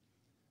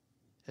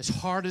 as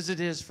hard as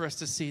it is for us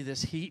to see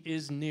this, he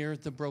is near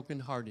the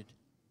brokenhearted.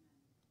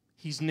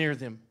 He's near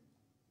them.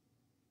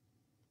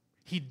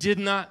 He did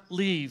not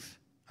leave.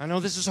 I know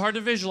this is hard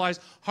to visualize,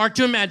 hard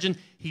to imagine.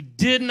 He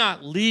did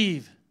not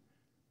leave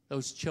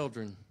those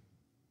children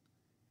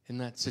in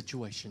that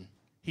situation.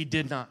 He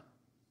did not.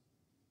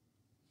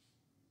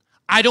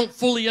 I don't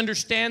fully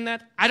understand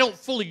that. I don't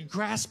fully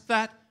grasp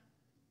that.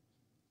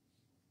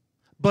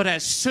 But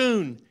as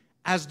soon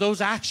as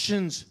those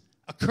actions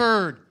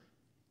occurred,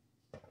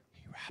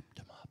 he wrapped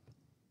them up.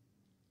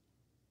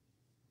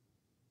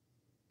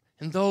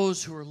 And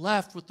those who are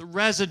left with the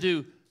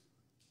residue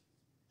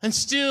and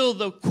still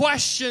the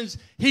questions,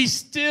 he's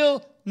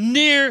still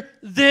near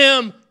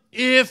them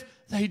if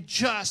they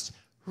just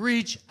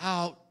reach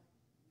out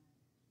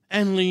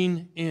and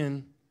lean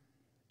in.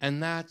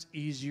 And that's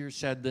easier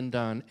said than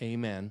done.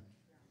 Amen.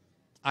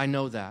 I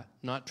know that.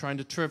 Not trying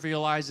to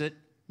trivialize it,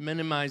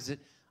 minimize it.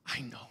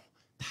 I know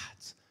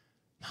that's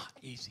not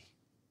easy.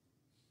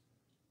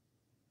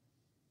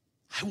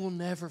 I will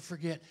never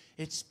forget.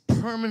 It's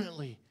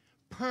permanently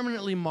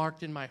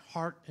marked in my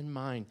heart and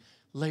mind.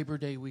 Labor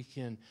Day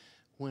weekend,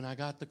 when I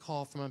got the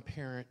call from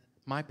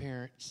my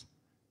parents,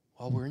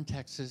 while we're in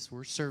Texas,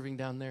 we're serving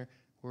down there,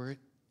 we're at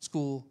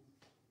school,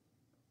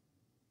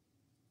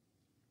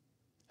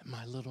 and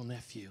my little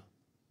nephew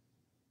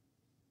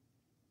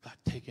got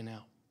taken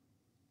out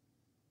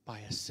by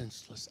a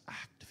senseless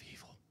act of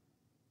evil,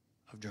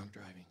 of drunk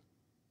driving.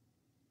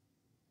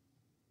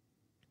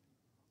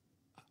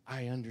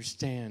 I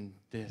understand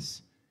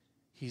this.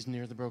 He's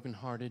near the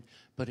brokenhearted,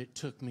 but it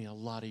took me a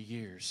lot of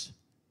years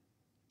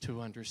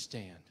to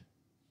understand.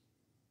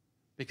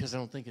 Because I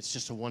don't think it's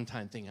just a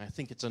one-time thing. I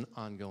think it's an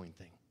ongoing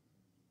thing.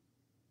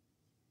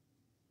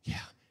 Yeah,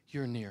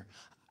 you're near.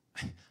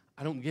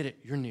 I don't get it.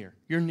 You're near.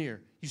 You're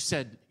near. You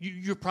said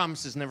your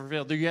promises never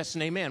fail. They're yes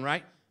and amen,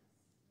 right?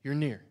 You're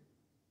near.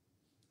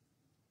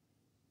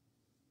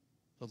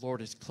 The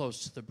Lord is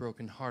close to the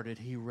brokenhearted.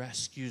 He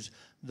rescues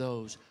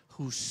those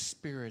whose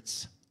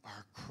spirits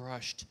are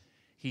crushed.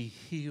 He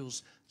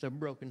heals the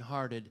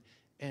brokenhearted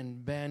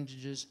and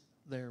bandages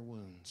their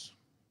wounds.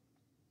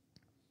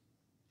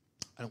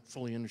 I don't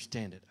fully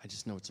understand it. I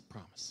just know it's a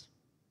promise.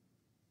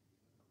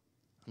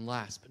 And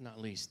last but not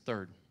least,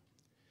 third,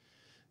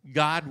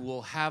 God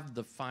will have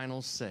the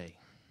final say.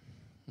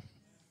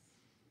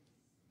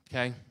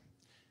 Okay?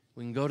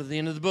 We can go to the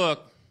end of the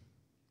book,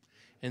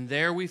 and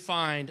there we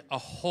find a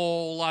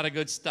whole lot of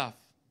good stuff.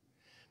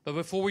 But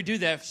before we do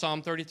that,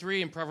 Psalm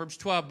 33 and Proverbs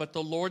 12, but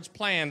the Lord's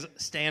plans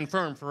stand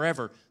firm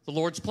forever. The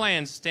Lord's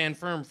plans stand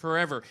firm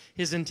forever.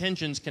 His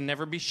intentions can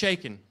never be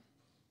shaken.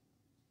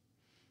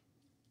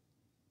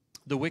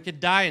 The wicked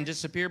die and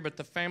disappear, but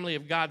the family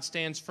of God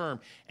stands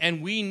firm.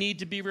 And we need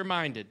to be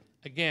reminded,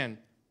 again,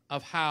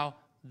 of how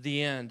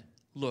the end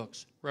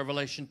looks.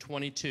 Revelation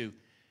 22.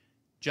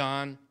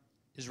 John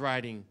is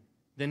writing,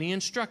 then he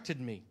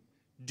instructed me,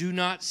 do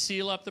not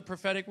seal up the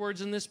prophetic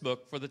words in this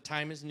book, for the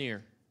time is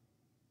near.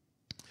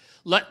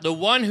 Let the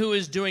one who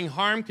is doing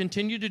harm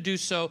continue to do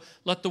so.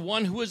 Let the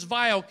one who is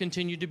vile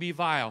continue to be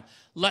vile.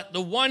 Let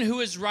the one who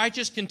is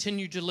righteous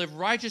continue to live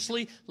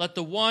righteously. Let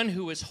the one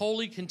who is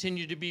holy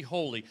continue to be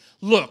holy.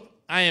 Look,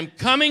 I am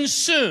coming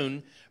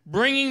soon,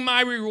 bringing my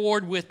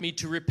reward with me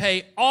to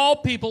repay all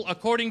people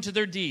according to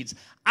their deeds.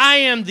 I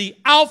am the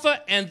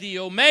Alpha and the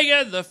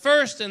Omega, the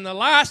first and the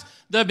last,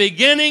 the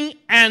beginning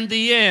and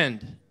the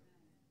end.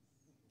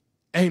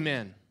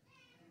 Amen.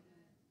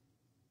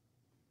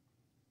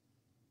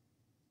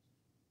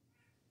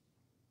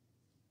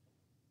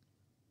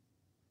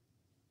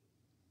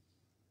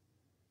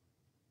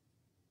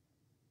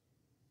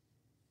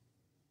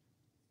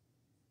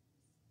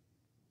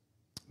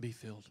 Be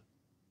filled.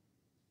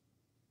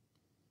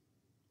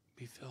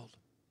 Be filled.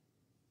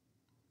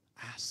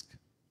 Ask.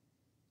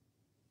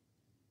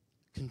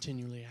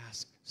 Continually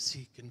ask.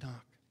 Seek and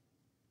knock.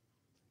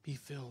 Be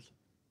filled.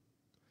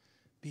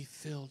 Be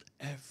filled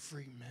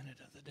every minute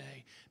of the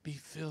day. Be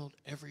filled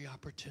every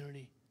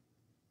opportunity.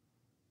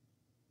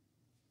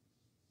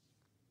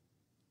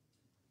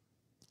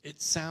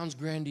 It sounds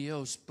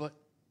grandiose, but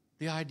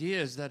the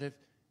idea is that if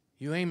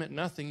you aim at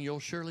nothing, you'll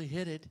surely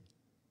hit it.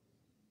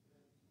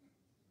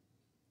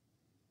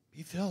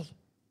 Be filled.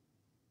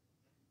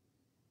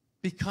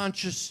 Be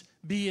conscious.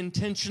 Be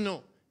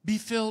intentional. Be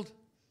filled.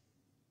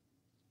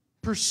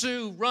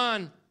 Pursue.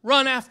 Run.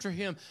 Run after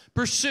Him.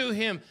 Pursue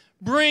Him.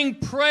 Bring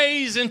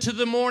praise into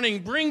the morning.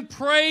 Bring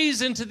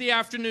praise into the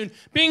afternoon.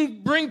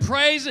 Bring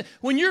praise.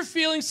 When you're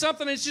feeling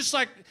something, it's just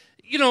like,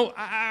 you know,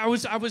 I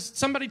was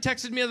somebody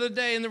texted me the other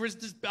day, and there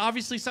was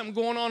obviously something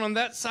going on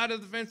that side of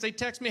the fence. They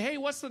text me, hey,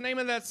 what's the name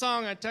of that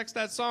song? I text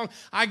that song.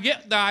 I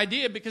get the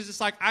idea because it's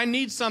like, I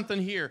need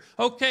something here.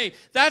 Okay,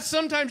 that's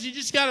sometimes you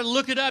just got to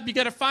look it up. You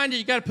got to find it.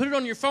 You got to put it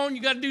on your phone.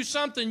 You got to do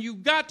something. You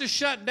got to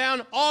shut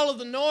down all of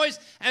the noise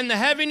and the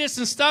heaviness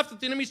and stuff that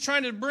the enemy's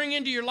trying to bring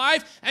into your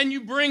life, and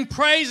you bring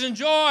praise and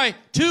joy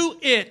to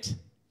it.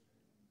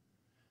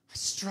 I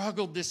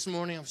struggled this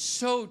morning. I'm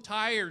so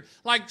tired.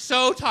 And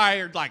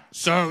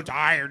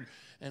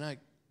I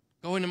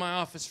go into my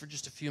office for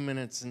just a few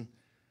minutes, and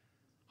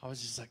I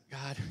was just like,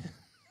 God,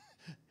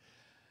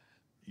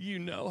 you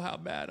know how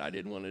bad I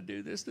didn't want to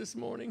do this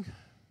morning.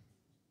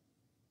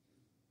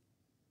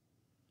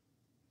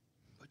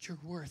 But you're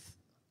worth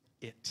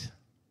it.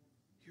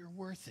 You're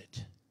worth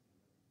it.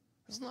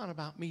 It's not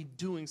about me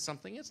doing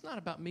something. It's not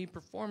about me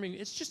performing.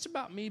 It's just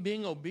about me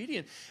being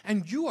obedient.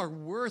 And you are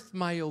worth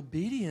my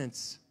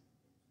obedience.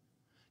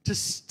 To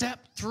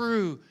step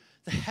through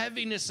the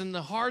heaviness and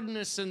the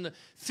hardness and the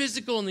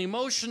physical and the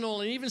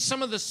emotional and even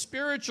some of the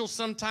spiritual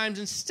sometimes,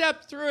 and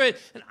step through it.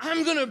 And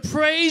I'm going to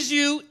praise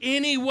you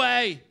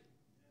anyway.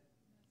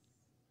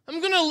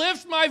 I'm going to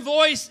lift my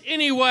voice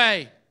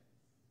anyway.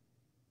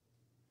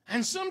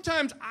 And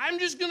sometimes I'm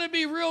just going to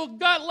be real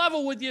gut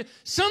level with you.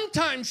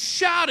 Sometimes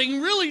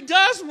shouting really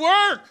does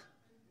work.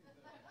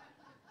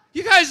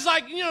 You guys,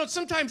 like, you know,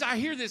 sometimes I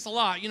hear this a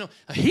lot. You know,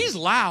 he's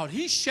loud.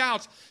 He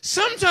shouts.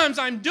 Sometimes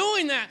I'm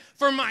doing that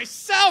for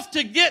myself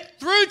to get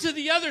through to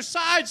the other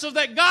side so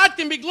that God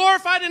can be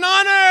glorified and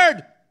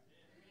honored.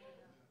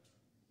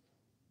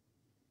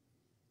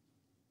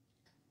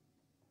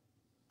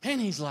 And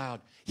he's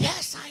loud.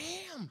 Yes,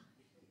 I am.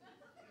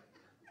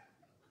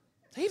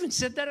 They even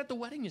said that at the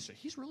wedding yesterday.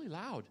 He's really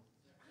loud.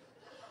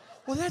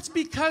 Well, that's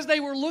because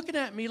they were looking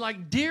at me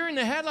like deer in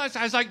the headlights.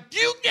 I was like, do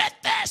you get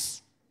this?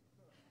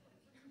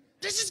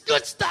 This is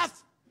good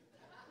stuff.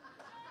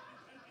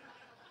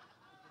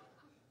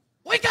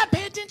 Wake up,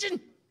 pay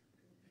attention.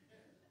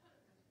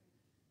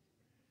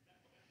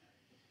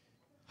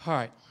 All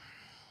right.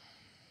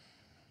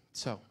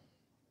 So,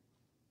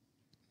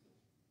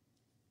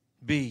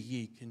 be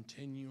ye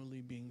continually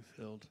being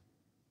filled.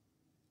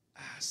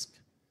 Ask,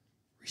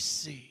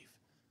 receive,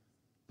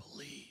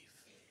 believe,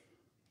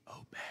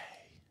 obey.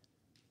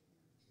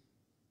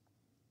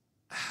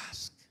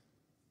 Ask,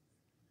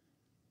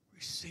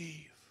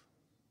 receive,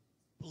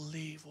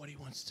 believe what he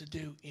wants to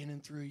do in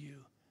and through you,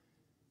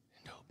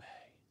 and obey.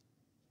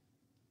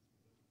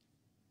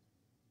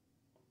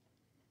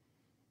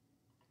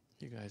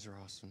 You guys are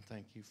awesome.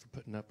 Thank you for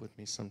putting up with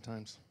me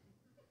sometimes.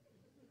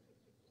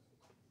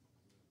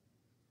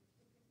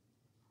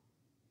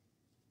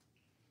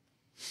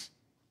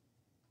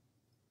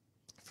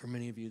 For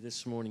many of you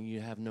this morning,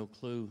 you have no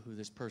clue who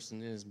this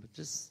person is, but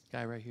this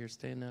guy right here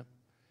standing up,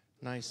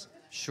 nice,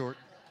 short,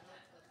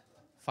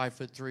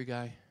 5'3"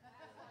 guy.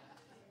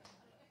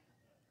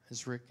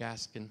 Is Rick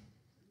Gaskin.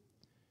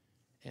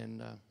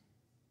 And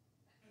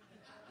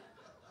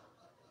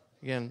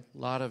again, a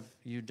lot of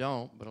you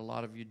don't, but a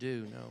lot of you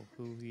do know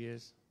who he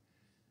is.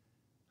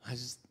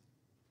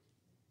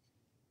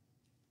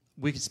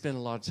 We could spend a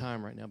lot of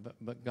time right now,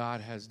 but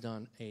God has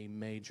done a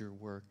major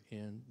work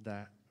in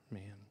that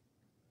man.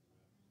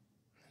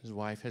 His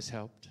wife has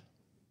helped.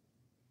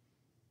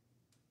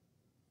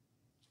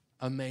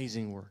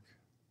 Amazing work.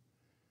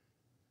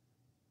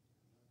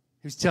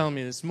 He was telling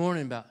me this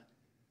morning about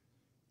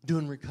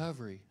doing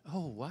recovery.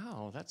 Oh,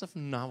 wow, that's a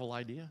novel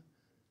idea.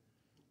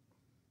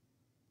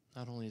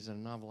 Not only is it a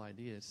novel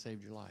idea, it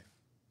saved your life.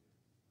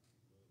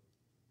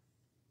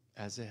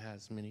 As it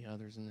has many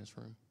others in this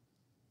room.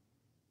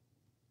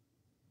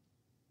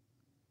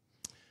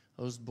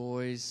 Those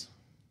boys,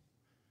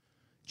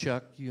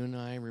 Chuck, you and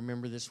I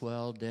remember this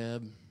well,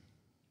 Deb,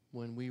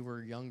 when we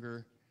were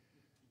younger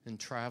and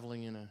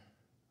traveling in a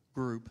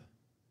group,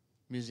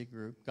 music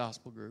group,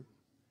 gospel group.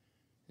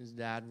 His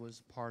dad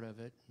was part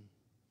of it.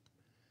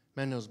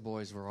 Man, those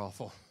boys were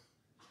awful.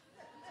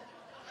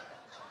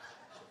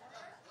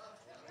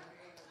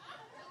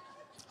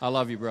 I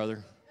love you,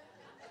 brother.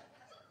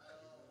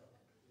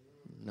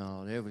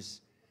 No, there was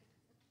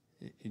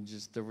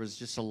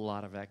just a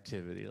lot of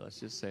activity. Let's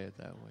just say it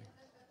that way.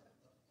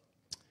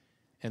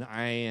 And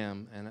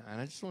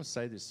I just want to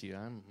say this to you.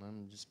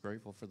 I'm just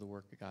grateful for the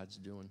work that God's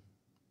doing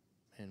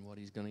and what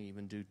he's going to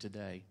even do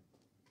today.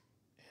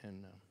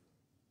 And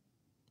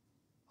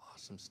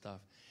awesome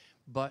stuff.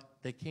 But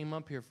they came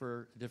up here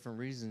for a different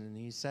reason, and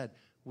he said,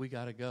 we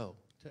got to go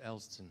to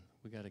Elston.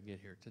 We got to get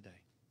here today.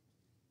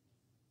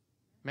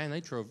 Man,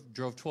 they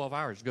drove 12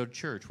 hours to go to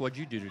church. What'd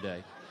you do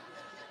today?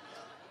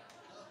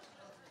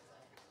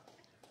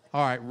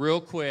 All right,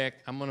 real quick,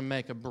 I'm going to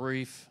make a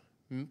brief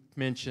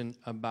mention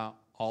about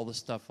all the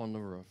stuff on the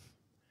roof.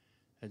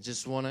 I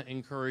just want to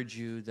encourage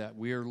you that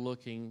we are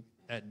looking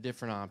at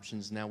different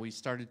options. Now, we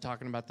started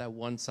talking about that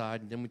one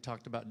side, and then we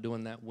talked about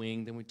doing that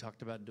wing, then we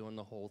talked about doing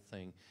the whole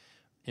thing.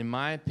 In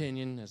my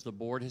opinion, as the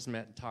board has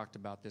met and talked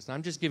about this, and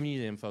I'm just giving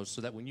you the info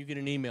so that when you get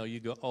an email, you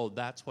go, oh,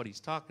 that's what he's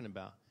talking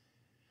about.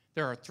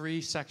 There are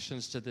 3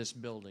 sections to this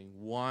building.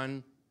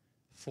 1,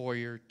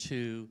 foyer,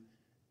 2,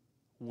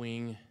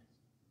 wing,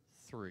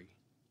 3.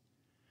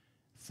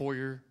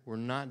 Foyer we're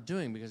not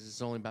doing because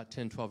it's only about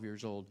 10, 12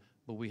 years old,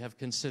 but we have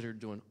considered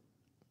doing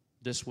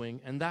this wing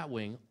and that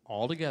wing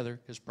all together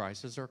because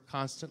prices are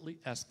constantly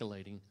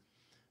escalating.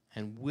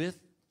 And with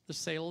the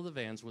sale of the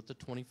vans, with the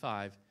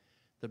 25,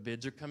 the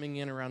bids are coming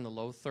in around the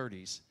low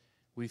 30s.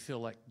 We feel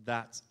like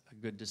that's a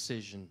good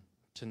decision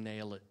to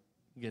nail it,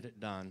 get it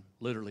done.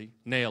 Literally,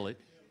 nail it,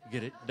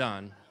 get it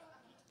done.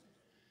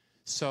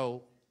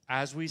 So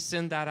as we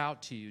send that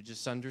out to you,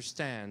 just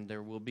understand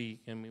there will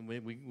be, I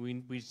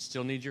mean, we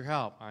still need your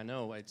help. I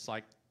know it's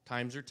like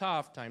times are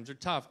tough.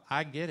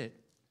 I get it.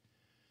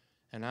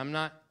 And I'm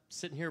not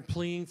sitting here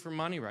pleading for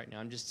money right now.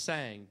 I'm just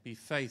saying, be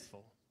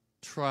faithful.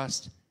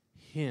 Trust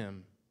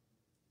Him.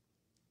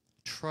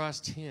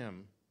 Trust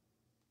Him.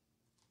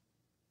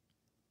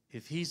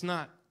 If He's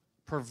not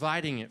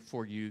providing it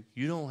for you,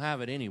 you don't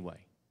have it anyway.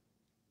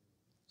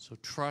 So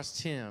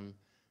trust Him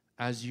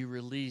as you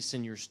release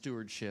in your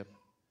stewardship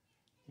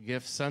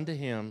gifts unto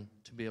Him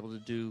to be able to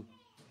do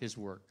His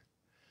work.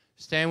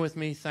 Stand with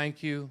me.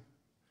 Thank you.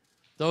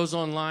 Those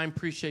online,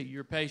 appreciate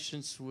your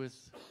patience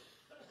with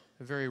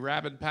a very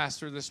rabid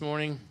pastor this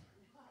morning.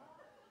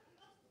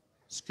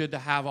 It's good to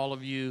have all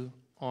of you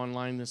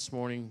online this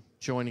morning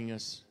joining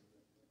us.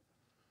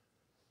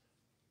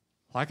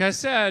 Like I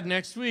said,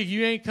 next week,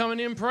 you ain't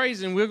coming in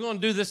praising. We're going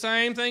to do the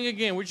same thing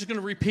again. We're just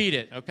going to repeat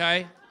it,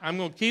 okay? I'm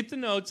going to keep the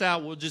notes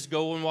out. We'll just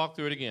go and walk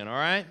through it again, all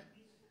right?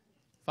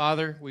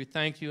 Father, we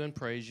thank you and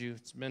praise you.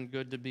 It's been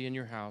good to be in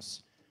your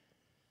house.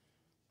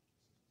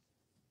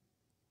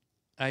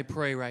 I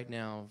pray right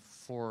now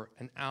for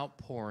an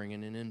outpouring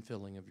and an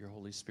infilling of your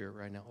Holy Spirit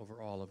right now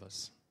over all of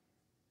us.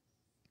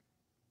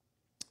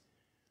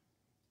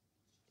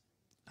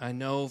 I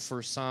know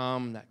for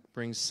some that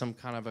brings some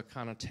kind of a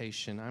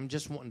connotation. I'm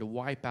just wanting to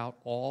wipe out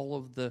all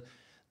of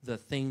the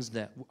things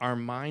that our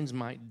minds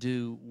might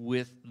do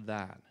with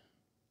that.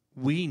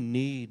 We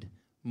need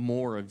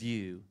more of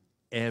you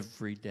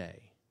every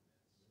day.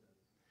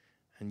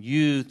 And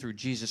you, through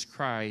Jesus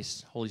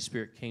Christ, Holy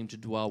Spirit came to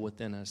dwell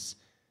within us.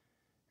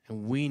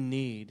 And we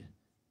need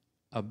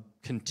a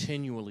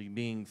continually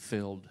being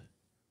filled.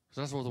 Because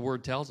that's what the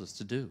Word tells us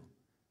to do.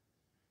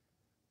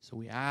 So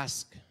we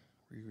ask,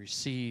 we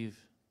receive,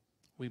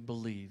 we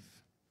believe.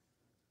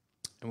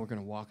 And we're going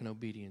to walk in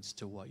obedience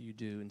to what you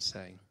do and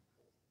say.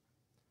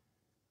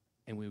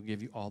 And we will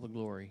give you all the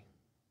glory.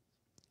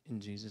 In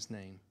Jesus'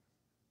 name,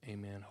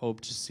 amen.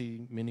 Hope to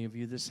see many of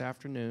you this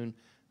afternoon.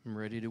 I'm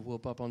ready to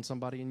whoop up on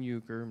somebody in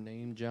Euchre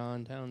named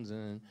John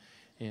Townsend.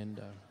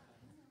 And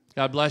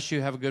God bless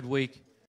you. Have a good week.